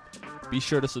Show. Be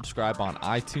sure to subscribe on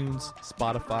iTunes,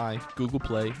 Spotify, Google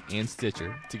Play, and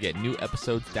Stitcher to get new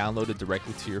episodes downloaded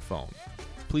directly to your phone.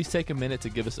 Please take a minute to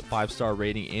give us a 5-star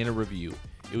rating and a review.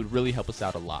 It would really help us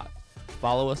out a lot.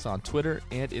 Follow us on Twitter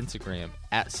and Instagram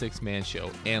at Sixth Man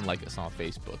Show and like us on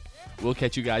Facebook. We'll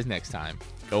catch you guys next time.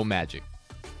 Go Magic.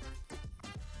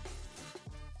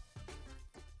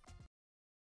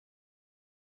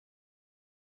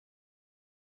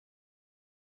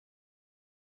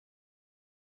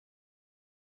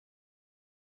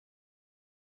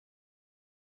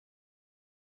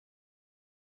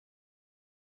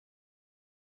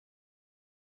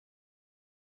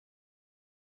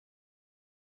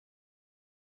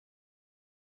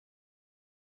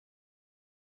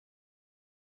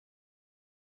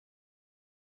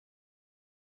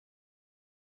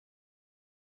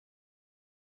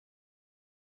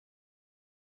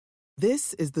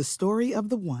 This is the story of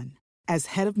the one. As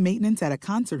head of maintenance at a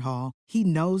concert hall, he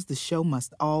knows the show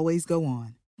must always go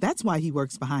on. That's why he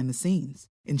works behind the scenes,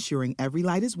 ensuring every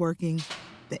light is working,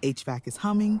 the HVAC is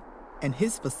humming, and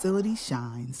his facility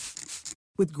shines.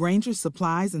 With Grainger's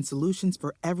supplies and solutions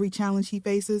for every challenge he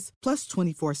faces, plus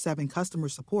 24/7 customer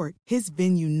support, his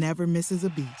venue never misses a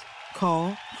beat.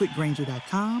 Call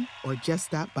quickgrainger.com or just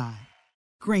stop by.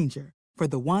 Grainger, for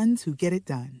the ones who get it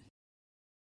done.